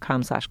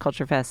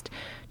 facebook.com/culturefest,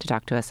 to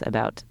talk to us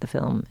about the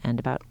film and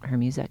about her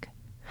music.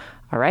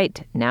 All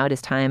right. Now it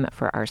is time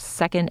for our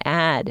second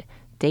ad.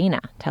 Dana,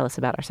 tell us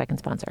about our second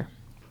sponsor.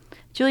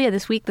 Julia,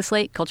 this week the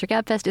Slate Culture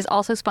Gabfest is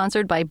also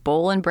sponsored by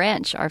Boll &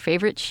 Branch, our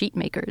favorite sheet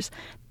makers.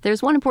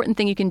 There's one important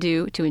thing you can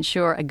do to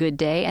ensure a good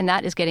day, and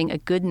that is getting a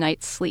good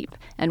night's sleep.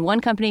 And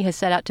one company has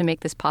set out to make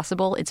this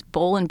possible. It's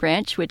Boll &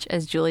 Branch, which,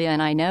 as Julia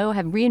and I know,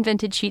 have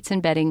reinvented sheets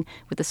and bedding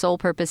with the sole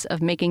purpose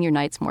of making your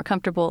nights more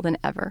comfortable than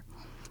ever.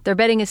 Their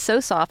bedding is so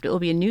soft, it will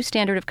be a new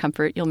standard of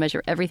comfort you'll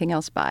measure everything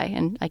else by.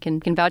 And I can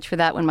vouch for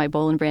that when my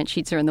Boll & Branch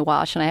sheets are in the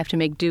wash and I have to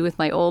make do with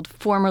my old,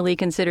 formerly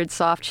considered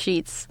soft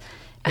sheets.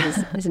 It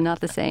is not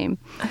the same.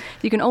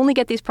 You can only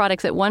get these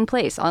products at one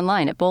place,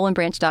 online at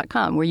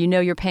bollandbranch.com, where you know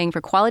you're paying for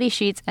quality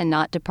sheets and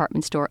not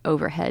department store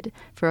overhead.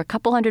 For a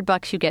couple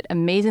 $100, you get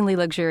amazingly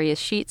luxurious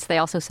sheets. They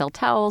also sell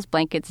towels,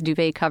 blankets,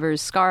 duvet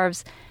covers,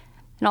 scarves,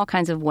 and all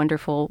kinds of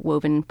wonderful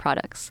woven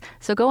products.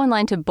 So go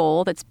online to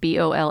Boll, that's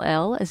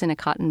B-O-L-L, as in a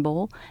cotton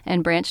bowl,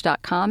 and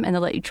branch.com, and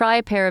they'll let you try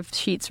a pair of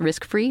sheets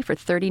risk-free for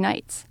 30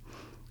 nights.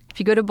 If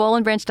you go to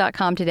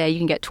bollandbranch.com today, you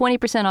can get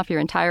 20% off your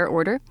entire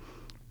order,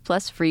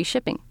 plus free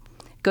shipping.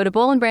 Go to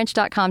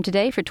bollandbranch.com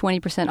today for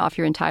 20% off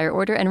your entire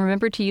order, and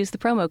remember to use the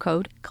promo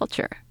code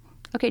CULTURE.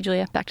 Okay,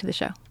 Julia, back to the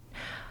show.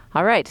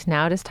 All right,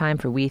 now it is time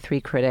for We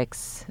Three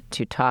Critics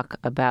to talk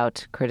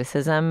about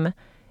criticism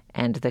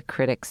and the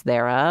critics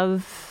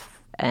thereof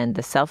and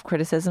the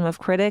self-criticism of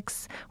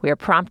critics. We are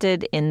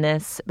prompted in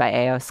this by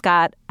A.O.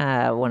 Scott,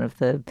 one of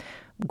the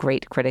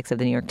great critics of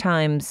the New York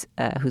Times,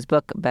 whose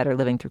book, Better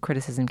Living Through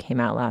Criticism, came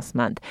out last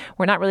month.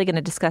 We're not really going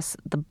to discuss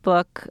the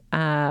book,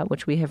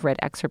 which we have read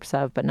excerpts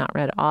of, but not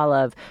read all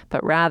of,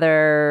 but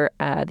rather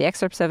the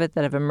excerpts of it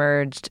that have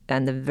emerged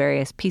and the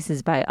various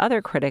pieces by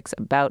other critics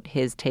about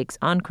his takes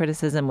on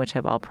criticism, which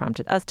have all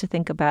prompted us to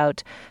think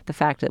about the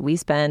fact that we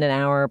spend an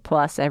hour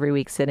plus every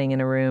week sitting in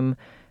a room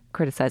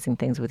criticizing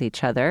things with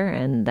each other.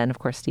 And then, of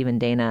course, Steve and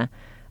Dana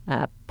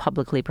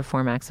publicly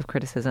perform acts of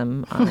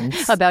criticism on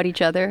about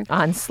each other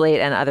on Slate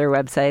and other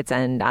websites,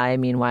 and I,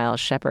 meanwhile,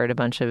 shepherd a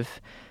bunch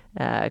of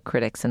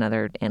critics and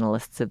other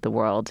analysts of the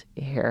world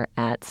here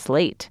at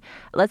Slate.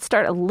 Let's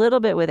start a little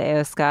bit with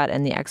A.O. Scott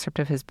and the excerpt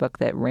of his book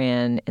that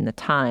ran in the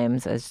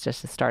Times as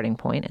just a starting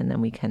point, and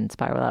then we can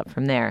spiral out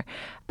from there.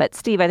 But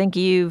Steve, I think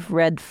you've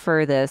read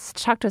furthest.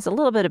 Talk to us a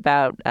little bit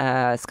about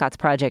Scott's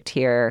project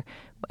here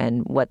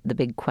and what the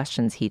big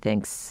questions he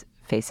thinks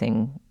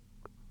facing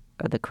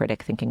the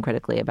critic thinking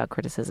critically about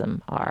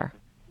criticism are.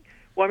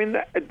 Well, I mean,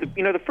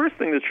 the first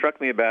thing that struck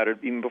me about it,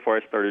 even before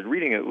I started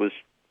reading it, was,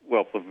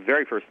 well, the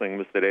very first thing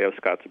was that A.O.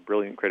 Scott's a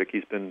brilliant critic.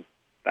 He's been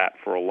that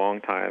for a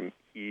long time.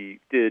 He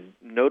did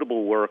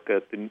notable work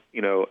at the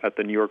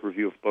New York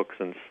Review of Books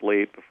and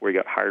Slate before he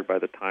got hired by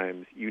the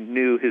Times. You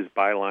knew his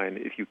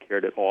byline, if you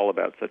cared at all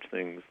about such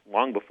things,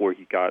 long before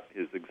he got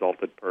his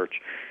exalted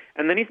perch.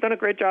 And then he's done a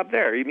great job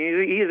there. I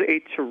mean, he is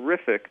a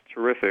terrific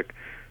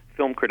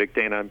film critic.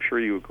 Dana, I'm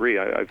sure you agree.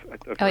 I've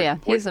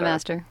he's a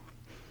master.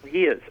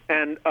 He is.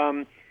 And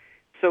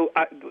so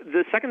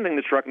the second thing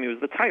that struck me was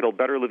the title,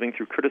 Better Living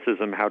Through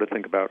Criticism, How to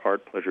Think About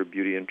Art, Pleasure,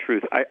 Beauty, and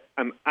Truth.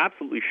 I'm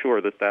absolutely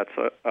sure that that's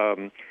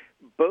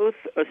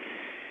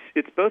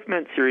it's both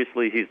meant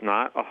seriously. He's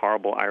not a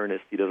horrible ironist.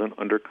 He doesn't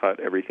undercut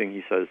everything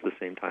he says at the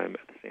same time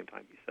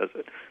he says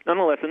it.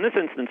 Nonetheless, in this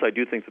instance, I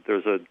do think that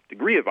there's a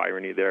degree of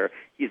irony there.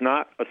 He's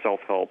not a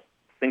self-help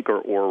thinker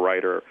or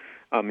writer.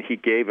 He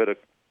gave it a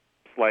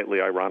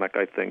slightly ironic,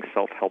 I think,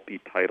 self-helpy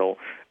title.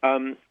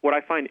 What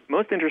I find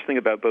most interesting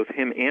about both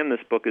him and this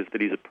book is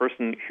that he's a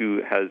person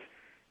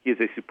he is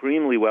a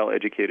supremely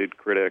well-educated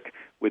critic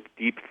with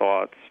deep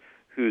thoughts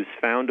who's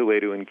found a way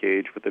to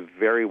engage with a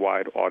very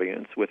wide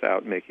audience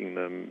without making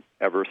them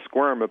ever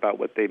squirm about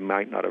what they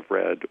might not have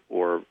read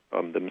or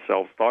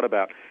themselves thought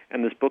about.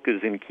 And this book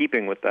is in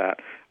keeping with that.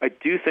 I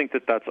do think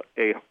that that's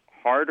a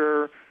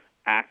harder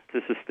act to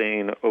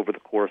sustain over the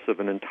course of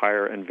an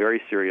entire and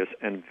very serious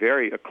and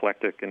very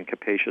eclectic and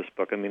capacious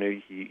book. I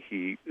mean,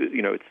 he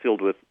it's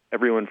filled with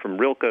everyone from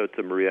Rilke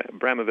to Maria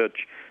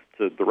Abramovich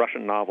to the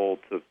Russian novel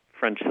to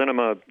French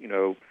cinema,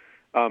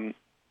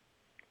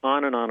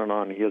 on and on and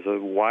on. He has a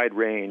wide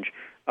range.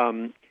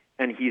 And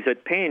he's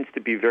at pains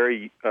to be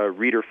very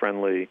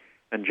reader-friendly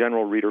and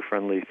general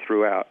reader-friendly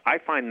throughout. I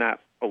find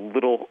that a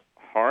little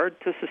hard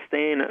to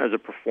sustain as a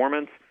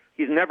performance.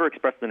 He's never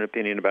expressed an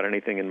opinion about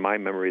anything in my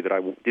memory that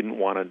I didn't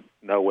want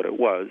to know what it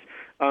was.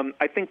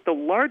 I think the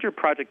larger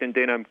project, and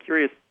Dana, I'm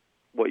curious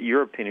what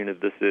your opinion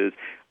of this is.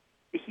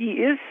 He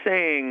is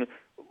saying,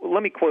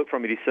 let me quote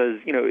from it. He says,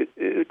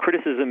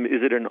 criticism,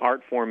 is it an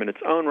art form in its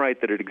own right,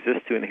 that it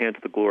exists to enhance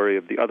the glory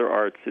of the other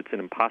arts? It's an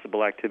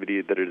impossible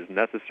activity, that it is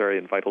necessary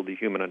and vital to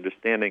human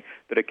understanding,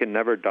 that it can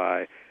never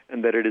die,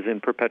 and that it is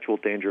in perpetual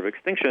danger of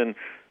extinction.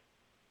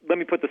 Let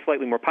me put this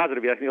slightly more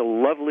positively. I think a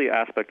lovely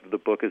aspect of the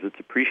book is its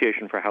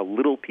appreciation for how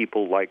little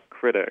people like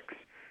critics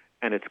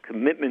and its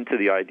commitment to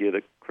the idea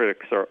that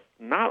critics are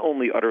not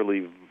only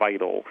utterly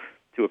vital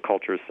to a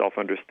culture's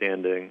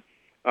self-understanding,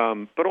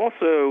 but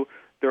also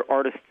they're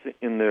artists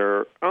in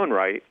their own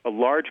right, a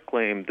large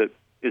claim that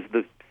is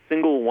the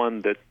single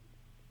one that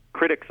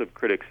critics of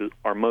critics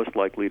are most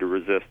likely to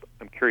resist.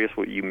 I'm curious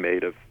what you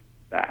made of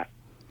that.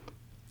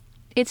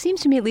 It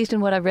seems to me, at least in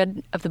what I've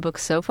read of the book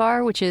so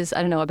far, which is,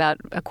 about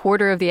a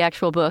quarter of the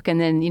actual book, and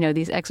then,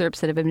 these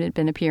excerpts that have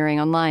been appearing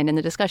online and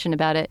the discussion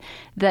about it,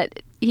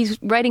 that he's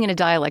writing in a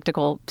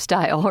dialectical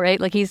style, right?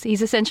 Like he's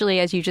essentially,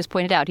 as you just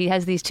pointed out, he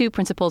has these two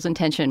principles in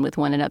tension with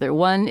one another.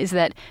 One is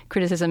that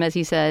criticism, as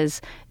he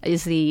says,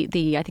 is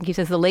the I think he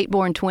says the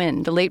late-born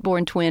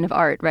twin of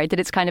art, right? That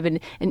it's kind of an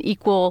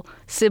equal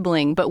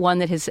sibling, but one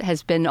that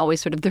has been always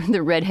sort of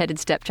the red-headed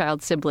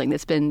stepchild sibling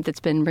that's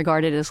been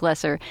regarded as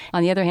lesser.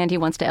 On the other hand, he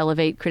wants to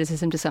elevate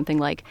criticism to something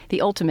like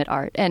the ultimate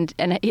art. And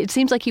it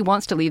seems like he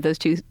wants to leave those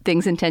two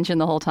things in tension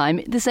the whole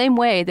time. The same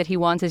way that he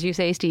wants, as you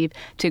say, Steve,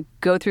 to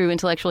go through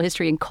intellectual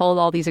history and cull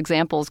all these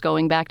examples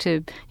going back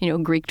to,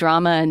 Greek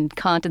drama and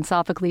Kant and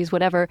Sophocles,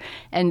 whatever,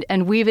 and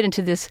weave it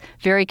into this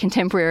very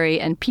contemporary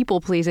and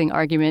people-pleasing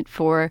argument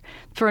for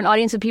an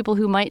audience of people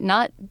who might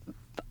not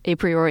a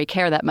priori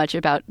care that much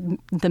about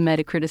the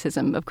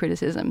metacriticism of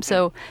criticism.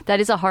 So that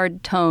is a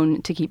hard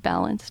tone to keep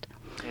balanced.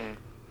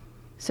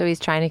 So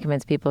he's trying to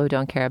convince people who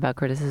don't care about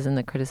criticism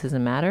that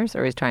criticism matters,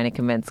 or he's trying to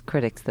convince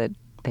critics that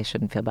they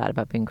shouldn't feel bad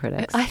about being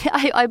critics?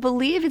 I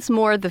believe it's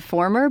more the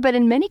former, but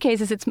in many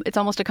cases it's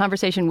almost a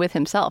conversation with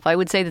himself. I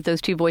would say that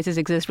those two voices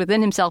exist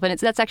within himself, and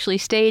that's actually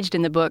staged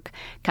in the book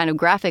kind of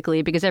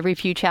graphically, because every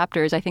few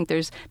chapters, I think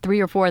there's 3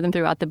 or 4 of them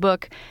throughout the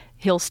book,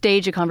 he'll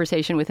stage a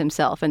conversation with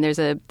himself, and there's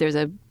a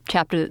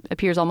chapter that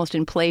appears almost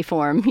in play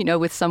form,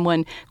 with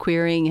someone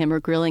querying him or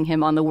grilling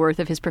him on the worth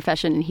of his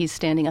profession, and he's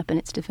standing up in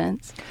its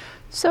defense.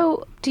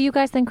 So do you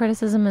guys think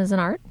criticism is an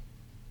art?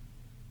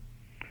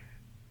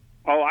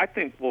 Oh, I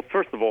think, well,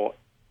 first of all,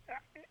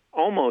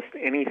 almost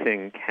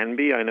anything can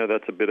be. I know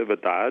that's a bit of a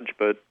dodge,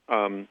 but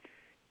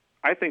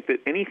I think that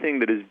anything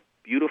that is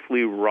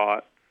beautifully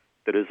wrought,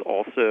 that is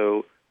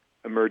also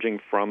emerging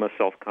from a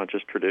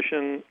self-conscious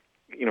tradition,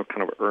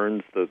 kind of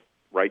earns the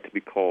right to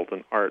be called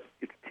an art.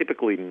 It's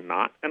typically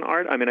not an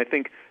art. I mean, I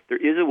think there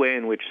is a way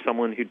in which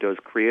someone who does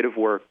creative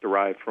work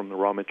derived from the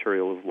raw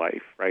material of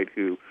life, right,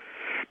 who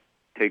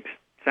takes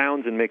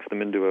sounds and makes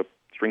them into a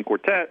string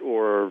quartet,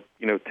 or,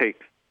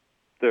 takes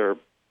their,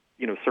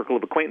 circle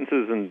of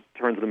acquaintances and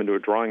turns them into a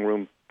drawing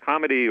room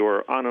comedy,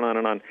 or on and on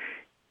and on.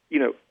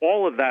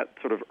 All of that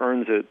sort of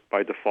earns it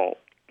by default.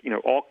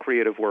 All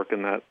creative work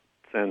in that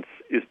sense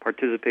is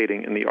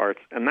participating in the arts,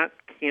 and that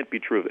can't be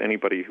true of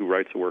anybody who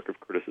writes a work of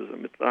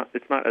criticism.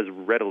 It's not as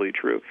readily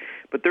true.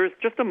 But there's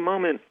just a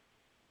moment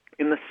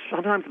in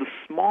sometimes the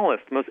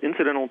smallest, most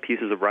incidental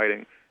pieces of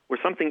writing where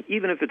something,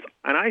 even if it's,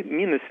 and I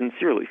mean this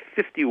sincerely,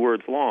 50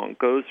 words long,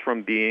 goes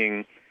from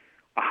being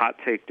a hot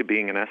take to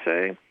being an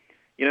essay.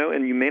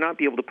 And you may not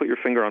be able to put your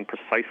finger on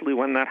precisely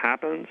when that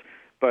happens,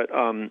 but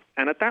and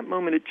at that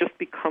moment it just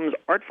becomes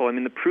artful. I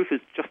mean, the proof is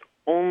just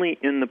only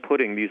in the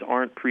pudding. These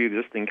aren't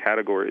pre-existing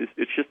categories.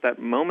 It's just that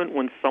moment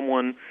when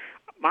someone,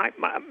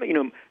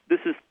 this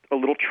is a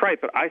little trite,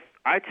 but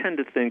I tend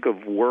to think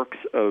of works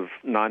of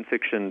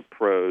nonfiction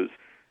prose,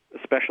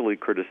 especially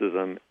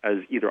criticism, as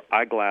either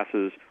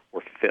eyeglasses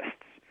or fists,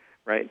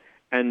 right?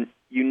 And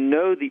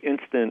the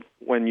instant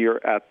when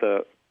you're at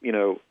the,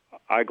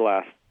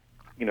 eyeglass.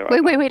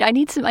 Wait! I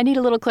need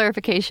a little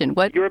clarification.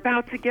 What? You're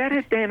about to get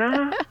it,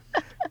 Dana.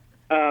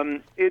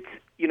 It's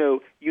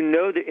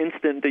the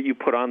instant that you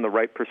put on the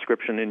right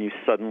prescription and you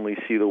suddenly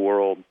see the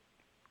world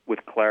with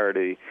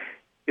clarity.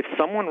 if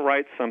someone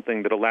writes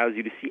something that allows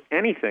you to see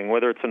anything,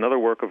 whether it's another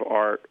work of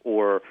art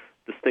or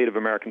the state of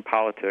American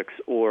politics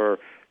or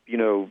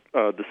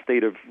the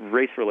state of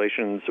race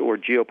relations or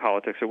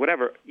geopolitics or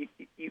whatever,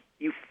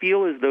 you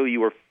feel as though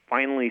you are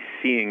finally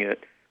seeing it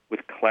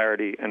with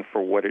clarity and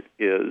for what it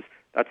is.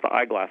 That's the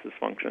eyeglasses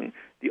function.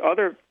 The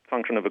other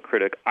function of a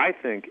critic, I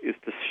think, is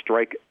to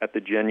strike at the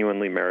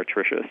genuinely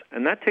meretricious.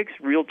 And that takes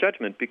real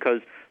judgment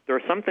because there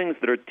are some things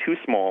that are too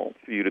small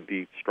for you to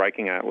be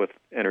striking at with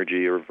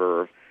energy or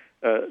verve.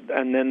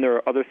 And then there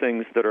are other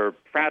things that are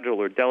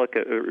fragile or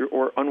delicate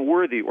or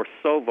unworthy or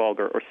so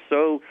vulgar or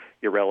so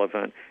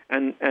irrelevant.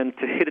 And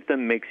to hit at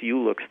them makes you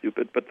look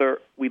stupid. But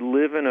we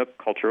live in a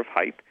culture of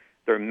hype.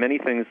 There are many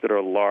things that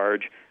are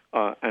large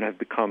and have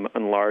become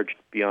enlarged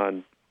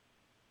beyond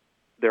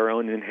their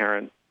own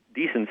inherent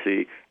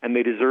decency, and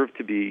they deserve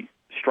to be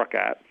struck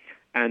at.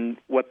 And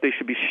what they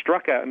should be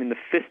struck at, the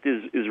fist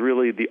is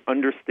really the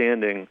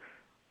understanding,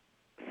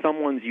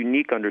 someone's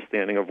unique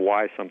understanding of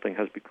why something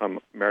has become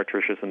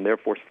meretricious and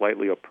therefore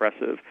slightly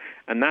oppressive.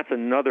 And that's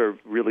another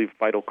really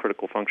vital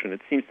critical function. It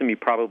seems to me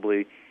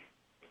probably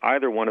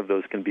either one of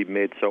those can be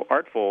made so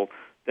artful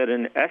that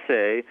an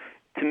essay,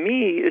 to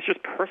me, is just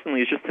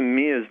to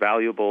me as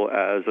valuable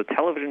as a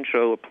television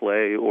show, a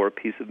play, or a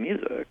piece of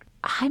music.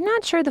 I'm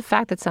not sure the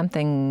fact that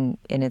something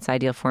in its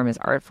ideal form is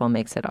artful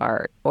makes it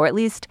art. Or at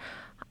least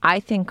I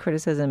think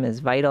criticism is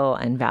vital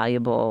and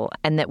valuable,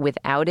 and that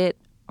without it,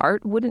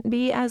 art wouldn't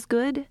be as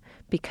good,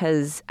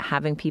 because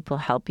having people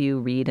help you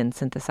read and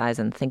synthesize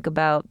and think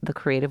about the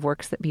creative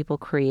works that people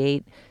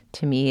create,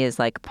 to me, is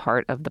like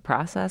part of the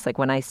process. Like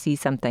when I see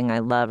something I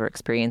love or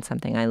experience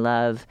something I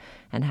love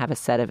and have a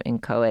set of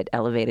inchoate,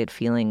 elevated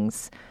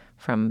feelings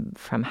from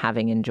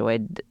having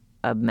enjoyed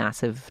a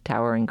massive,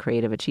 towering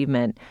creative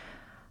achievement,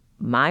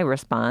 my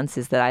response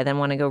is that I then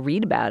want to go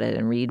read about it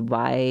and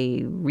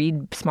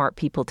read smart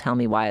people tell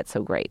me why it's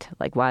so great.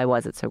 Like, why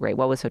was it so great?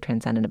 What was so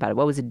transcendent about it?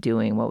 What was it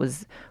doing? What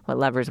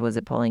levers was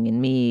it pulling in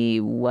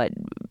me? What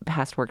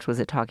past works was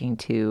it talking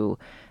to?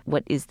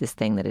 What is this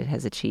thing that it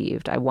has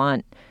achieved?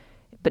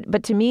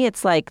 But to me,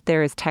 it's like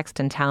there is text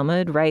and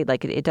Talmud, right?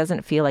 Like it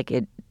doesn't feel like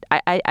it.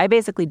 I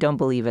basically don't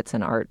believe it's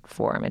an art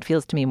form. It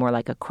feels to me more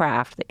like a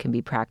craft that can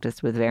be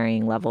practiced with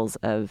varying levels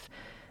of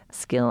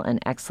skill and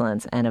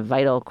excellence, and a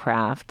vital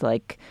craft,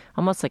 like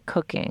almost like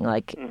cooking.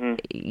 Like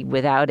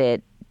without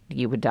it,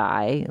 you would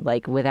die.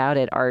 Like without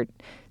it, art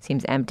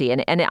seems empty.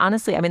 And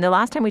honestly, the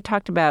last time we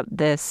talked about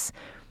this,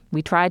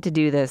 we tried to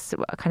do this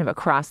kind of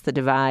across the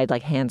divide,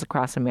 like hands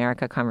across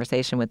America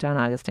conversation with John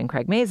August and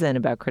Craig Mazin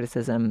about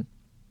criticism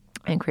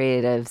and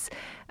creatives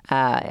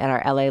at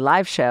our LA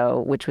live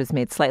show, which was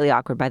made slightly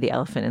awkward by the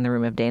elephant in the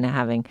room of Dana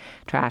having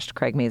trashed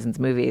Craig Mazin's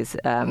movies.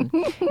 And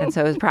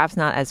so it was perhaps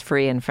not as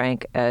free and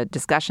frank a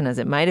discussion as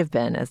it might have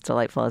been, as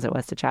delightful as it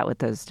was to chat with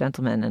those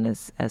gentlemen and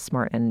as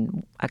smart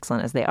and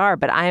excellent as they are.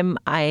 But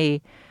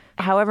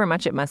however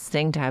much it must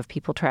sting to have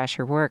people trash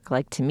your work,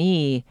 like to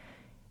me,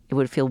 it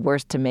would feel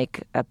worse to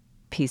make a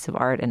piece of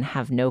art and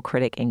have no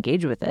critic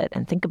engage with it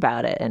and think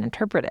about it and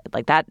interpret it.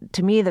 Like that,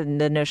 to me, the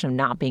notion of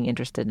not being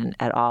interested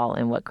at all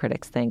in what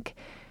critics think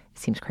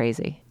seems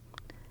crazy.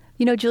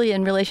 Julia,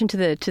 in relation to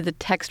the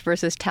text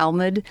versus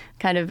Talmud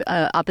kind of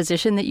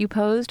opposition that you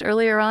posed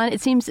earlier on,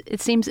 it seems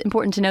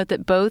important to note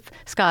that both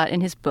Scott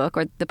in his book,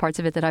 or the parts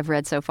of it that I've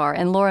read so far,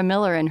 and Laura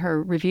Miller in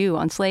her review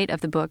on Slate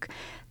of the book,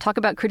 talk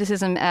about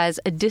criticism as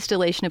a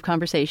distillation of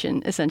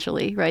conversation,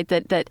 essentially, right?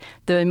 That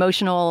the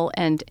emotional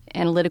and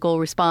analytical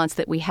response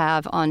that we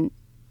have on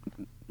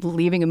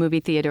leaving a movie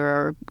theater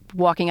or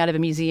walking out of a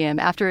museum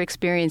after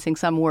experiencing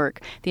some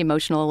work, the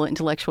emotional,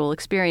 intellectual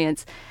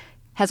experience,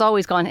 has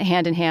always gone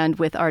hand in hand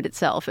with art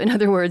itself. In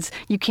other words,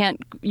 you can't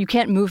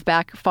move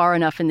back far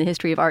enough in the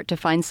history of art to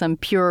find some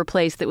pure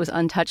place that was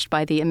untouched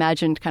by the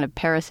imagined kind of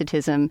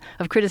parasitism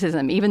of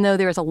criticism, even though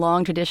there is a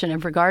long tradition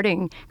of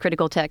regarding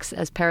critical texts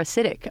as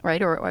parasitic,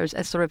 right? Or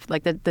as sort of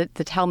like the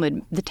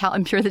Talmud.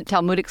 I'm sure that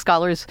Talmudic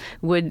scholars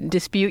would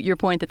dispute your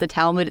point that the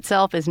Talmud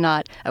itself is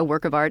not a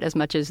work of art as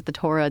much as the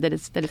Torah that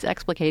it's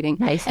explicating.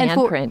 Nice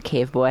handprint,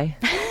 cave boy.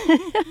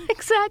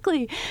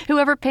 Exactly.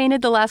 Whoever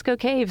painted the Lascaux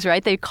Caves,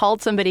 right? They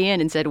called somebody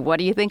in and said, "What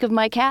do you think of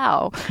my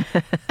cow?"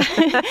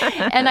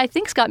 And I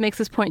think Scott makes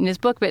this point in his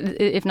book, but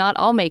if not,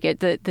 I'll make it.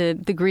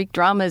 The Greek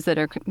dramas that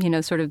are,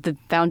 sort of the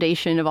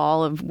foundation of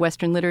all of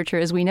Western literature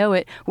as we know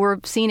it, were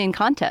seen in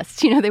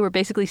contests. They were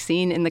basically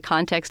seen in the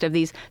context of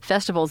these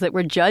festivals that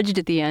were judged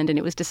at the end, and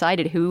it was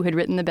decided who had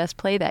written the best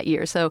play that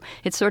year. So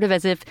it's sort of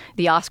as if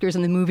the Oscars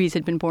and the movies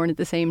had been born at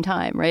the same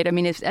time, right?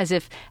 It's as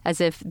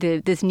if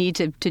this need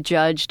to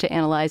judge, to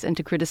analyze, and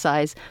to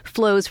criticize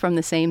flows from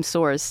the same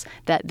source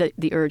that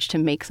the urge to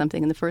make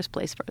something in the first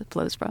place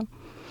flows from.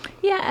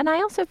 Yeah, and I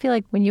also feel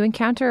like when you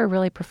encounter a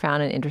really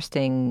profound and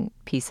interesting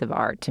piece of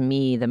art, to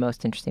me, the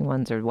most interesting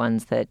ones are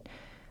ones that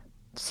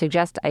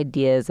suggest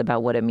ideas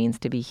about what it means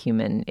to be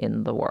human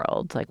in the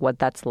world, like what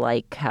that's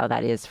like, how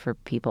that is for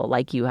people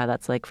like you, how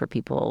that's like for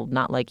people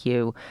not like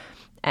you.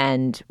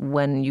 And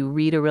when you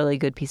read a really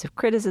good piece of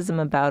criticism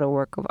about a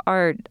work of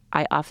art,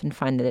 I often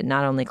find that it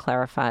not only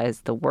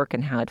clarifies the work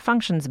and how it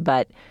functions,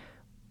 but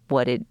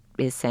what it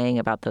is saying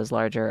about those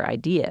larger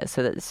ideas.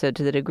 So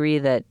to the degree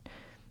that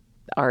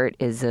art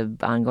is an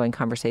ongoing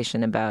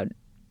conversation about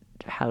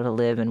how to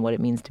live and what it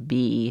means to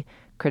be,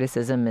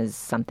 criticism is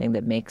something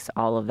that makes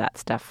all of that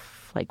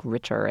stuff like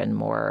richer and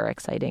more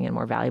exciting and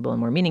more valuable and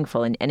more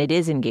meaningful. And it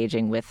is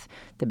engaging with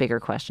the bigger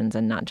questions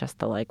and not just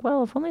the like,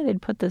 well, if only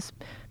they'd put this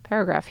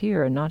paragraph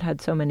here and not had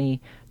so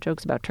many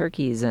jokes about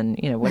turkeys and,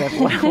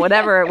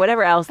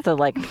 whatever else the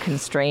like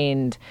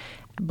constrained,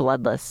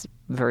 bloodless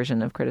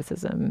version of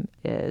criticism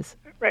is.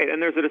 Right,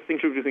 and there's a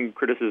distinction between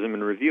criticism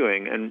and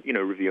reviewing, and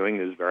reviewing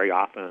is very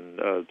often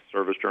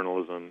service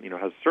journalism.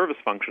 Has a service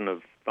function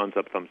of thumbs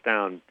up, thumbs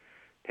down,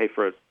 pay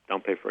for it,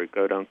 don't pay for it,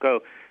 go, don't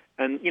go,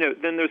 and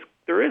then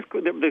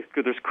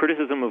there's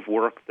criticism of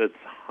work that's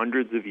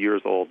hundreds of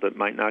years old that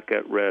might not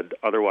get read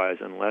otherwise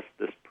unless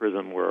this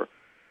prism were,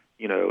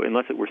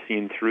 unless it were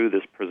seen through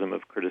this prism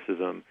of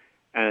criticism,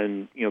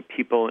 and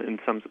people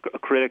a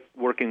critic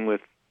working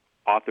with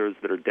authors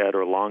that are dead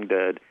or long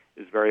dead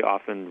is very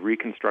often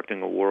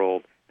reconstructing a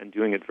world and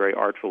doing it very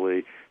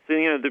artfully. So,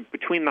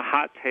 between the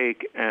hot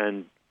take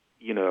and,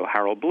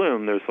 Harold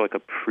Bloom, there's like a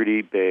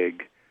pretty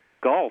big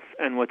gulf.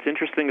 And what's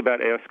interesting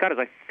about A.O. Scott is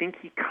I think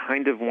he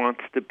kind of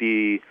wants to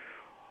be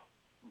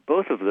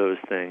both of those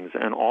things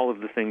and all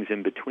of the things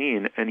in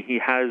between. And he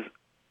has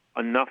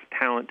enough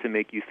talent to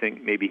make you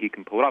think maybe he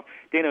can pull it off.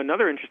 Dana,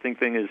 another interesting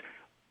thing is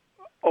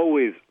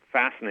always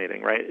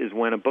fascinating, right, is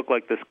when a book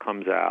like this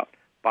comes out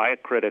by a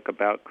critic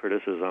about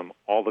criticism,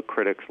 all the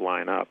critics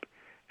line up.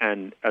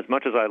 And as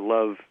much as I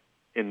love,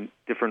 in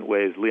different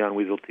ways, Leon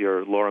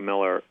Wieseltier, Laura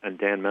Miller, and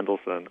Dan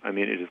Mendelsohn, I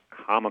mean, it is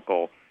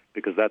comical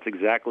because that's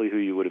exactly who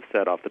you would have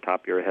said off the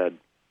top of your head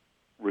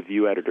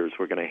review editors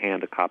were going to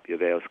hand a copy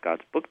of A.O.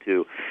 Scott's book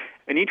to.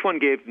 And each one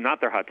gave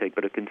not their hot take,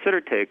 but a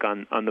considered take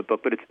on the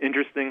book. But it's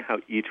interesting how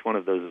each one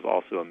of those is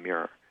also a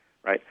mirror,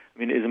 right? I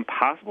mean, it is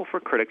impossible for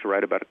a critic to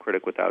write about a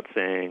critic without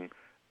saying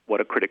what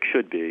a critic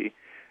should be.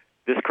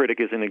 This critic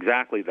isn't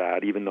exactly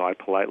that, even though I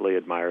politely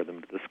admire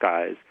them to the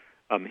skies.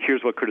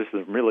 Here's what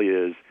criticism really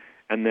is,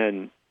 and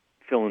then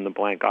fill in the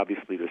blank.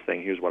 Obviously, they're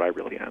saying, here's what I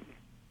really am.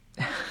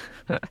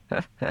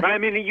 I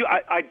mean,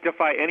 I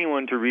defy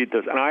anyone to read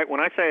this. And when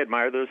I say I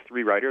admire those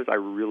three writers, I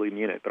really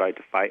mean it. But I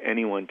defy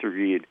anyone to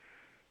read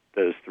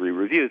those three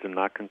reviews and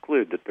not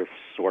conclude that they're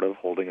sort of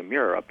holding a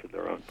mirror up to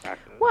their own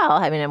practice. Well,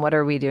 I mean, and what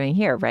are we doing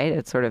here, right?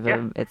 It's sort of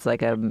it's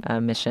like a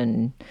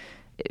mission.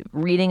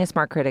 Reading a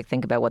smart critic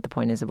think about what the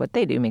point is of what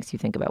they do makes you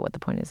think about what the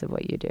point is of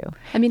what you do.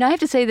 I mean, I have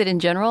to say that in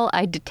general,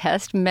 I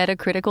detest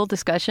metacritical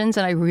discussions,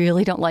 and I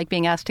really don't like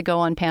being asked to go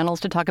on panels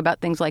to talk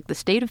about things like the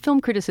state of film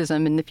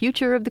criticism and the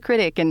future of the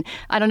critic. And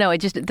I don't know,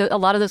 a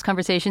lot of those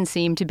conversations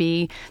seem to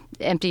be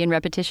empty and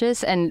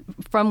repetitious. And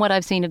from what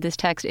I've seen of this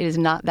text, it is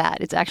not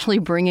that. It's actually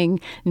bringing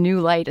new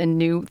light and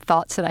new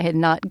thoughts that I had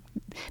not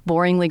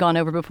boringly gone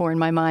over before in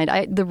my mind.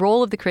 The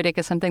role of the critic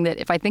is something that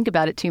if I think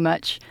about it too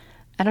much,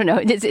 I don't know.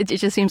 It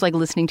just seems like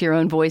listening to your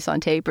own voice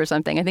on tape or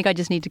something. I think I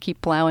just need to keep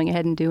plowing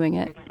ahead and doing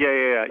it.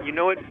 Yeah. You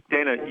know what,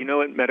 Dana? You know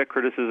what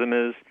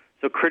metacriticism is?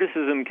 So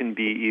criticism can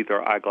be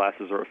either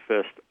eyeglasses or a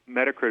fist.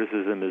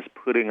 Metacriticism is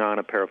putting on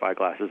a pair of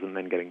eyeglasses and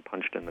then getting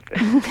punched in the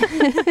face.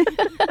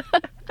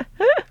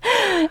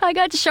 I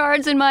got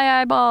shards in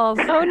my eyeballs.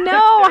 Oh,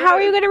 no. How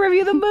are you going to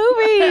review the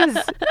movies?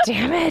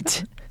 Damn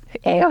it.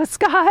 A.O.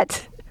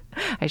 Scott.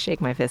 I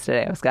shake my fist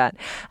at A.O. Scott.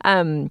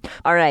 All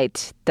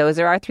right. Those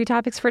are our three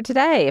topics for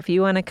today. If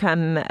you want to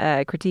come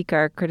critique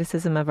our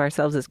criticism of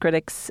ourselves as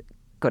critics,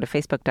 go to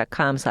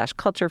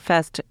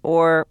facebook.com/culturefest,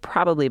 or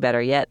probably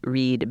better yet,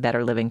 read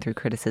Better Living Through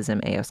Criticism,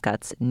 A.O.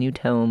 Scott's new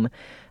tome.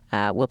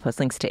 We'll post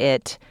links to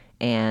it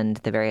and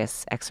the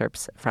various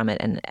excerpts from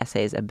it and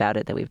essays about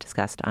it that we've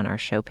discussed on our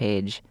show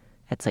page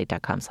at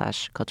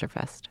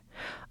slate.com/culturefest.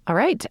 All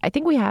right. I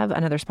think we have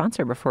another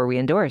sponsor before we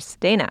endorse.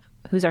 Dana,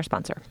 who's our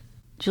sponsor?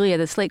 Julia,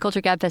 the Slate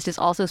Culture Gabfest is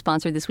also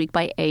sponsored this week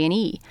by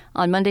A&E.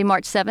 On Monday,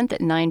 March 7th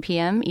at 9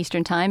 p.m.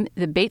 Eastern Time,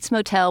 the Bates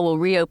Motel will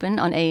reopen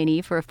on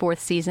A&E for a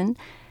fourth season.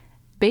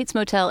 Bates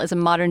Motel is a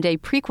modern-day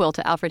prequel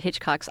to Alfred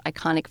Hitchcock's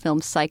iconic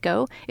film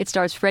Psycho. It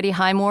stars Freddie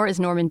Highmore as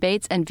Norman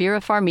Bates and Vera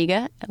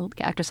Farmiga, an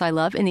actress I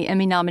love, in the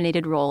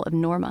Emmy-nominated role of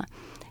Norma.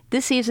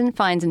 This season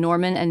finds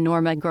Norman and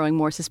Norma growing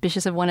more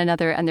suspicious of one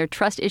another, and their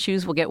trust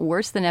issues will get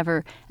worse than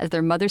ever as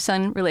their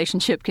mother-son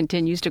relationship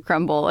continues to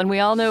crumble. And we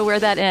all know where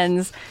that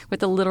ends, with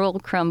the literal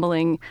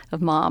crumbling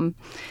of Mom.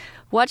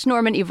 Watch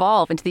Norman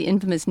evolve into the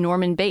infamous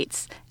Norman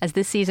Bates as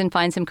this season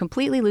finds him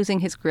completely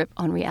losing his grip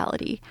on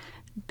reality.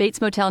 Bates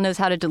Motel knows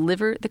how to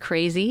deliver the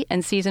crazy,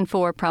 and Season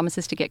 4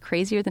 promises to get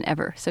crazier than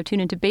ever. So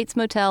tune into Bates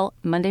Motel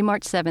Monday,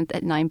 March 7th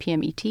at 9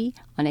 p.m. ET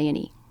on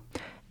A&E.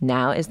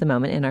 Now is the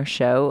moment in our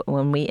show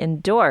when we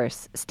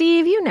endorse.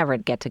 Steve, you never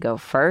get to go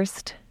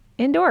first.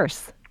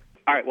 Endorse.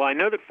 All right. Well, I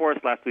know that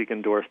Forrest last week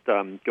endorsed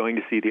going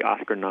to see the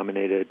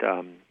Oscar-nominated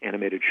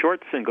animated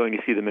shorts and going to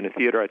see them in a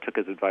theater. I took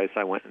his advice.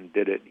 I went and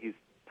did it. He's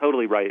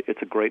totally right.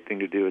 It's a great thing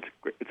to do.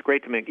 It's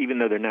great to make, even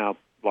though they're now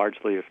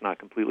largely, if not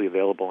completely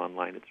available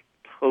online, it's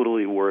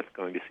totally worth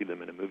going to see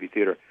them in a movie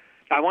theater.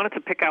 I wanted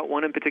to pick out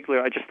one in particular.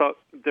 I just thought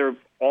they're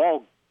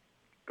all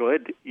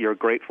good. You're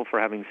grateful for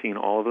having seen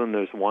all of them.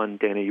 There's one,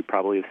 Dana, you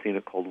probably have seen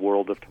it, called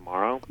World of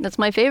Tomorrow. That's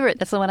my favorite.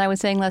 That's the one I was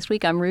saying last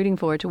week. I'm rooting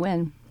for it to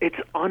win. It's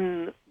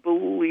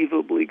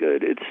unbelievably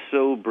good. It's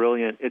so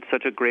brilliant. It's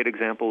such a great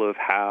example of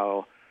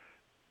how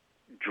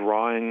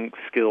drawing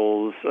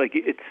skills, like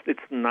it's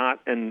not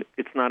an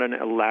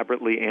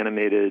elaborately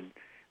animated,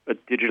 but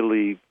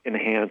digitally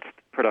enhanced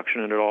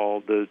production at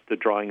all. The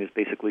drawing is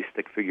basically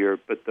stick figure,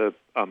 but the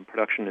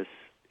production is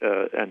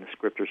and the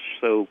script are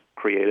so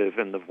creative,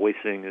 and the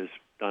voicing is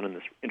done in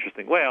this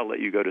interesting way. I'll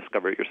let you go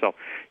discover it yourself.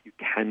 You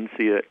can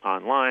see it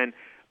online.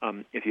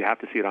 If you have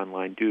to see it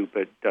online, do.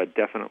 But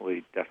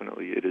definitely,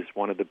 it is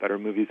one of the better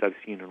movies I've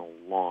seen in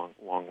a long,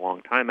 long,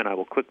 long time. And I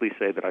will quickly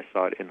say that I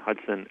saw it in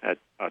Hudson at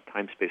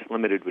Time Space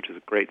Limited, which is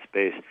a great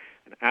space.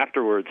 And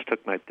afterwards,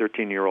 took my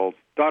 13-year-old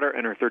daughter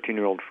and her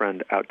 13-year-old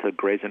friend out to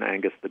Gray's and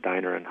Angus, the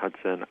diner in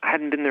Hudson. I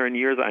hadn't been there in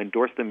years. I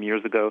endorsed them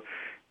years ago.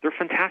 They're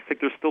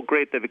fantastic. They're still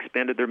great. They've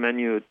expanded their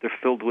menu. They're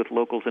filled with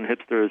locals and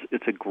hipsters.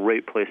 It's a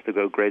great place to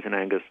go. Gray's and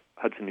Angus,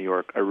 Hudson, New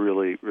York. I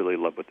really, really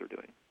love what they're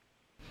doing.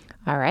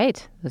 All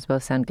right. Those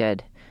both sound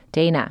good.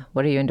 Dana,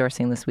 what are you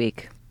endorsing this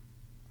week?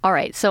 All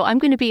right, so I'm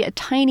going to be a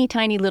tiny,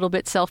 tiny little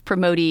bit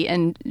self-promoty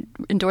and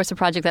endorse a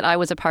project that I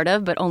was a part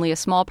of, but only a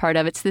small part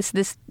of. It's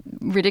this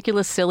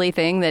ridiculous, silly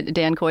thing that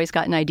Dan Coy's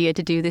got an idea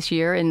to do this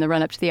year in the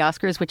run-up to the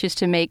Oscars, which is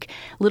to make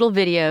little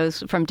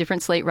videos from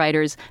different Slate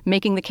writers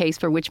making the case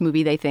for which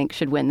movie they think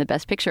should win the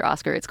Best Picture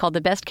Oscar. It's called The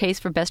Best Case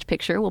for Best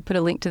Picture. We'll put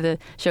a link to the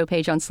show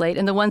page on Slate.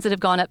 And the ones that have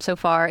gone up so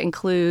far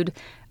include...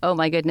 Oh,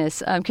 my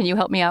goodness. Can you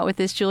help me out with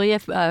this, Julia?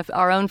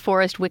 Our own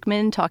Forrest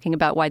Wickman talking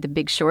about why The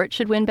Big Short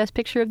should win Best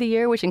Picture of the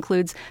Year, which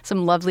includes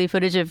some lovely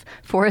footage of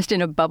Forrest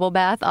in a bubble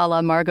bath a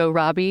la Margot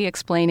Robbie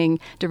explaining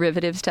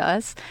derivatives to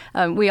us.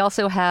 We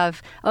also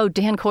have,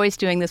 Dan Coy's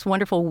doing this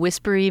wonderful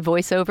whispery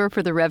voiceover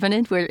for The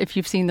Revenant, where if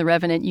you've seen The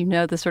Revenant, you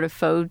know the sort of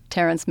faux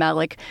Terrence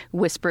Malick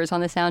whispers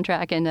on the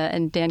soundtrack,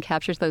 and Dan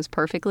captures those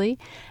perfectly.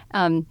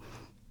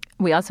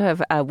 We also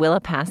have Willa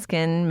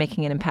Paskin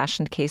making an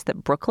impassioned case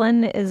that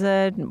Brooklyn is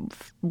a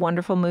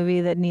wonderful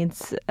movie that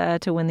needs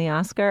to win the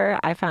Oscar.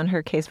 I found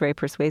her case very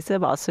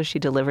persuasive. Also, she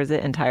delivers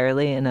it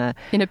entirely in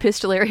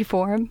epistolary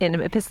form. In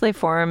an epistolary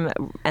form,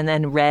 and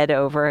then read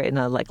over in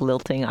a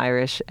lilting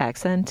Irish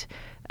accent,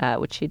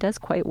 which she does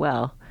quite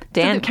well.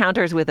 Dan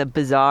counters with a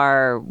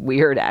bizarre,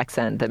 weird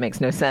accent that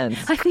makes no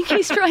sense. I think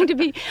he's trying to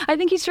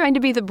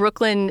be the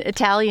Brooklyn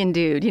Italian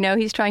dude. You know,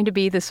 he's trying to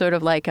be the sort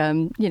of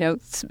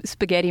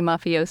spaghetti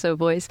mafioso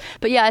voice.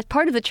 But yeah,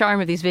 part of the charm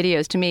of these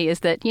videos to me is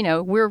that,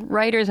 we're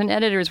writers and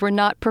editors. We're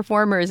not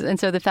performers. And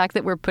so the fact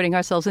that we're putting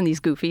ourselves in these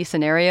goofy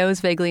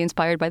scenarios, vaguely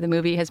inspired by the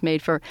movie, has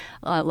made for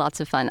lots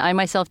of fun. I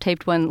myself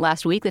taped one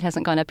last week that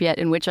hasn't gone up yet,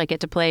 in which I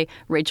get to play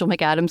Rachel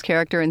McAdams'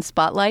 character in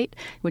Spotlight,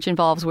 which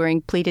involves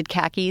wearing pleated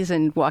khakis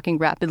and walking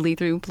rapidly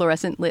through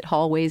fluorescent lit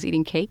hallways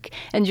eating cake.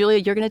 And Julia,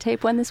 you're going to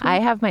tape one this week? I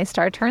have my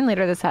star turn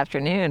later this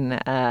afternoon,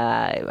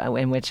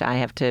 in which I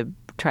have to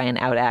try and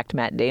outact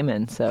Matt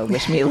Damon. So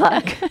wish me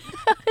luck.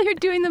 You're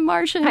doing The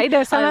Martian. I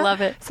know. I love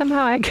it.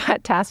 Somehow I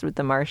got tasked with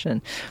The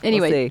Martian.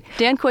 Anyway,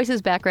 Dan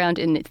Coyce's background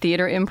in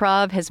theater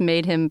improv has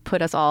made him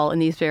put us all in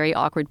these very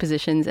awkward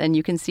positions, and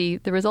you can see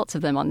the results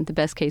of them on the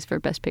Best Case for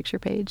Best Picture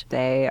page.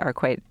 They are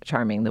quite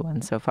charming, the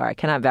ones so far. I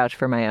cannot vouch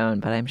for my own,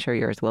 but I'm sure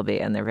yours will be,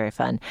 and they're very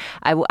fun.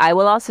 I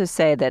will also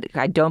say that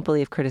I don't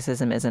believe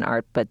criticism is an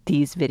art, but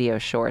these video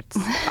shorts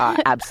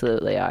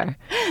absolutely are.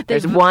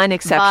 There's one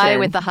exception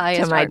with the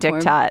highest to my art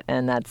form. diktat,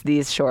 and that's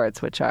these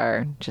shorts, which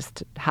are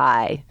just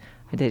high.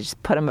 They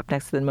just put them up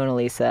next to the Mona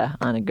Lisa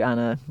on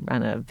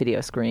a video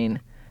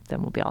screen.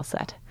 Then we'll be all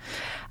set.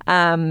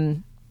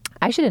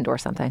 I should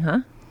endorse something, huh?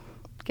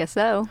 Guess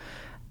so.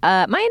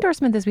 My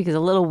endorsement this week is a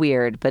little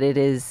weird, but it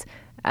is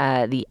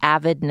the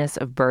avidness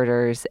of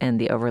birders and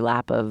the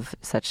overlap of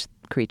such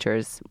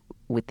creatures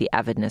with the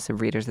avidness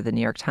of readers of the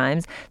New York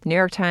Times. The New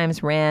York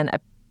Times ran a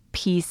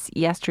piece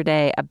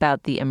yesterday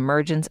about the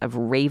emergence of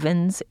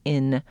ravens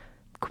in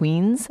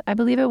Queens, I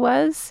believe it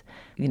was.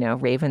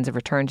 Ravens have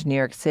returned to New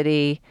York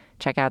City.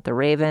 Check out the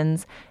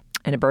ravens.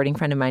 And a birding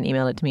friend of mine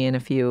emailed it to me and a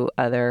few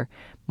other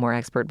more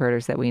expert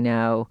birders that we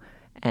know,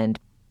 and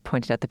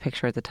pointed out the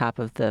picture at the top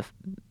of the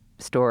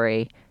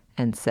story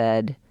and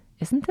said,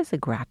 "Isn't this a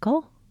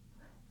grackle?"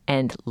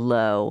 And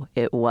lo,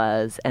 it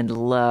was. And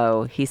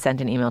lo, he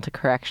sent an email to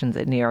corrections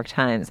at New York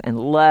Times. And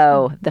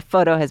lo, the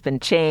photo has been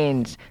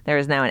changed. There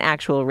is now an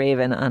actual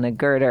raven on a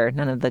girder,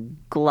 none of the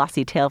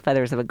glossy tail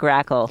feathers of a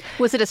grackle.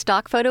 Was it a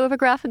stock photo of a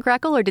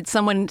grackle, or did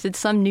some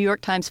New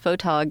York Times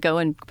photog go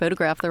and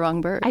photograph the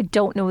wrong bird? I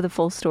don't know the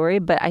full story,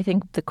 but I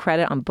think the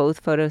credit on both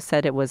photos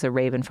said it was a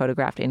raven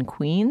photographed in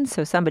Queens.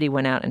 So somebody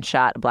went out and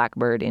shot a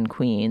blackbird in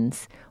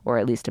Queens, or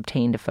at least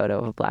obtained a photo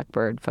of a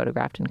blackbird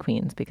photographed in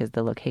Queens, because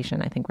the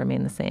location, I think,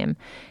 remained the same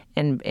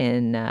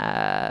in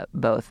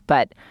both.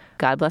 But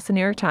God bless the New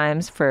York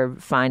Times for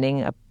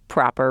finding a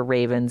proper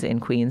ravens in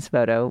Queens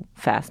photo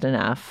fast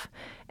enough.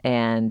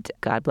 And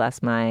God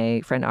bless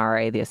my friend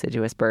Ari, the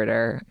assiduous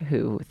birder,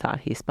 who thought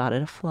he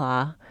spotted a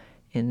flaw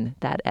in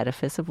that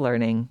edifice of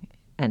learning,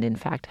 and in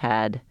fact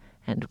had,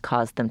 and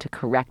caused them to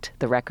correct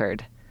the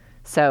record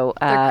So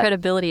their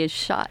credibility is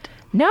shot.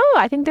 No,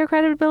 I think their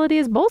credibility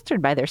is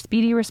bolstered by their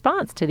speedy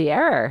response to the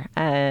error.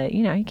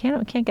 You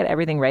can't get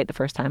everything right the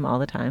first time all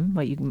the time.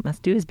 What you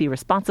must do is be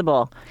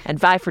responsible and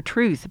vie for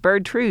truth,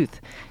 bird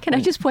truth. Can I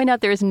just point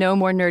out there is no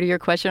more nerdier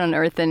question on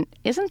earth than,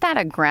 isn't that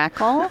a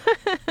grackle?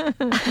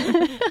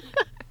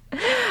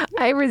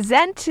 I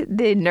resent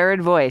the nerd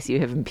voice you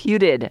have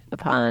imputed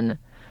upon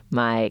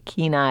my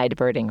keen-eyed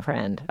birding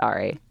friend,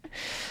 Ari.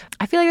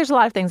 I feel like there's a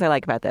lot of things I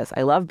like about this.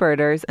 I love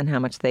birders and how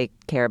much they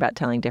care about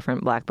telling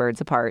different blackbirds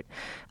apart.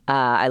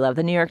 I love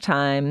the New York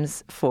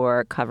Times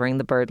for covering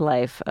the bird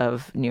life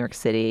of New York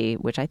City,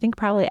 which I think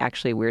probably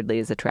actually weirdly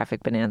is a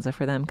traffic bonanza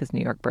for them because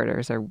New York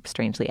birders are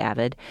strangely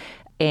avid.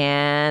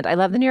 And I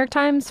love the New York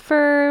Times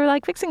for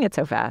fixing it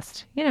so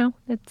fast.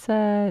 It's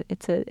a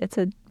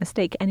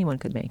mistake anyone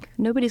could make.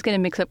 Nobody's going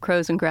to mix up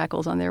crows and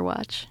grackles on their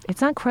watch.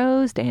 It's not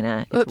crows,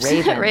 Dana. It's Oops.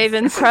 ravens.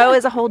 Ravens. Crow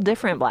is a whole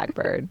different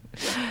blackbird.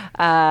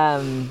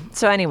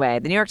 So anyway,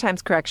 the New York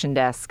Times correction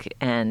desk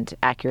and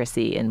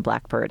accuracy in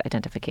blackbird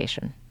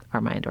identification are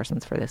my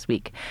endorsements for this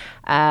week.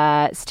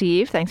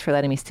 Steve, thanks for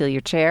letting me steal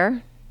your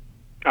chair.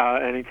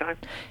 Anytime.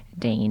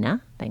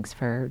 Dana, thanks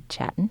for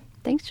chatting.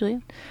 Thanks,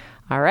 Julia.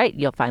 All right.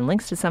 You'll find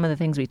links to some of the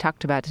things we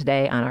talked about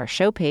today on our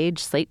show page,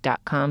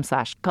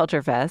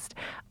 slate.com/culturefest,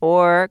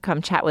 or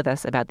come chat with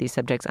us about these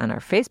subjects on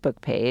our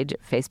Facebook page,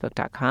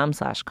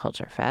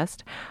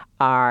 facebook.com/culturefest.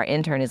 Our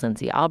intern is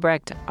Lindsay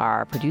Albrecht.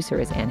 Our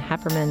producer is Ann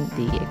Happerman.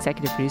 The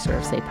executive producer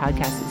of Slate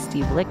Podcast is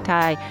Steve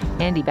Lickteig.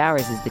 Andy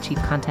Bowers is the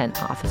chief content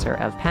officer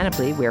of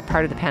Panoply. We're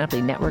part of the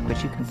Panoply Network,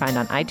 which you can find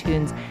on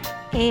iTunes.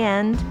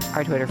 And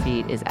our Twitter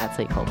feed is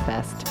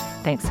 @SlateCultFest.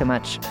 Thanks so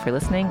much for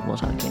listening. We'll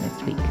talk to you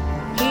next week.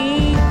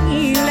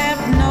 He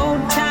left no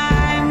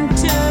time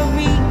to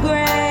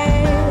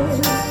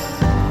regret.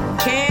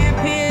 Kept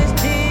his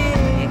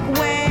dick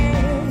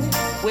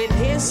wet with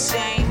his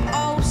same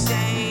old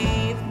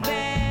safe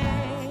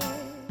bet.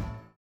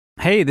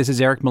 Hey, this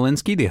is Eric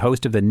Malinsky, the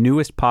host of the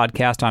newest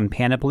podcast on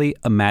Panoply,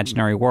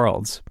 Imaginary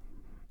Worlds.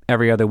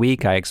 Every other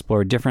week, I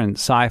explore different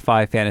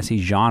sci-fi fantasy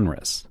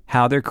genres,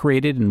 how they're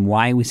created, and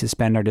why we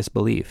suspend our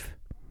disbelief.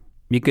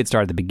 You could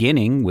start at the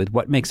beginning with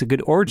what makes a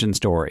good origin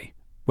story,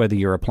 whether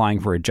you're applying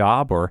for a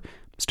job or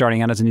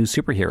starting out as a new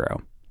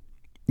superhero.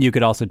 You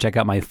could also check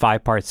out my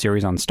 5-part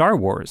series on Star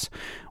Wars,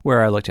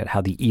 where I looked at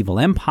how the evil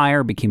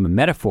empire became a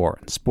metaphor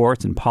in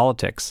sports and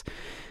politics,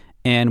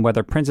 and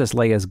whether Princess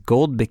Leia's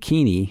gold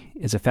bikini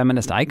is a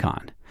feminist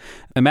icon.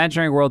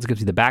 Imaginary Worlds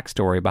gives you the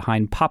backstory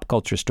behind pop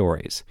culture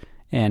stories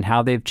and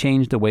how they've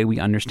changed the way we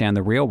understand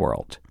the real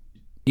world.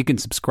 You can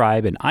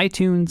subscribe in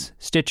iTunes,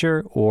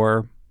 Stitcher,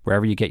 or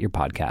wherever you get your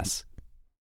podcasts.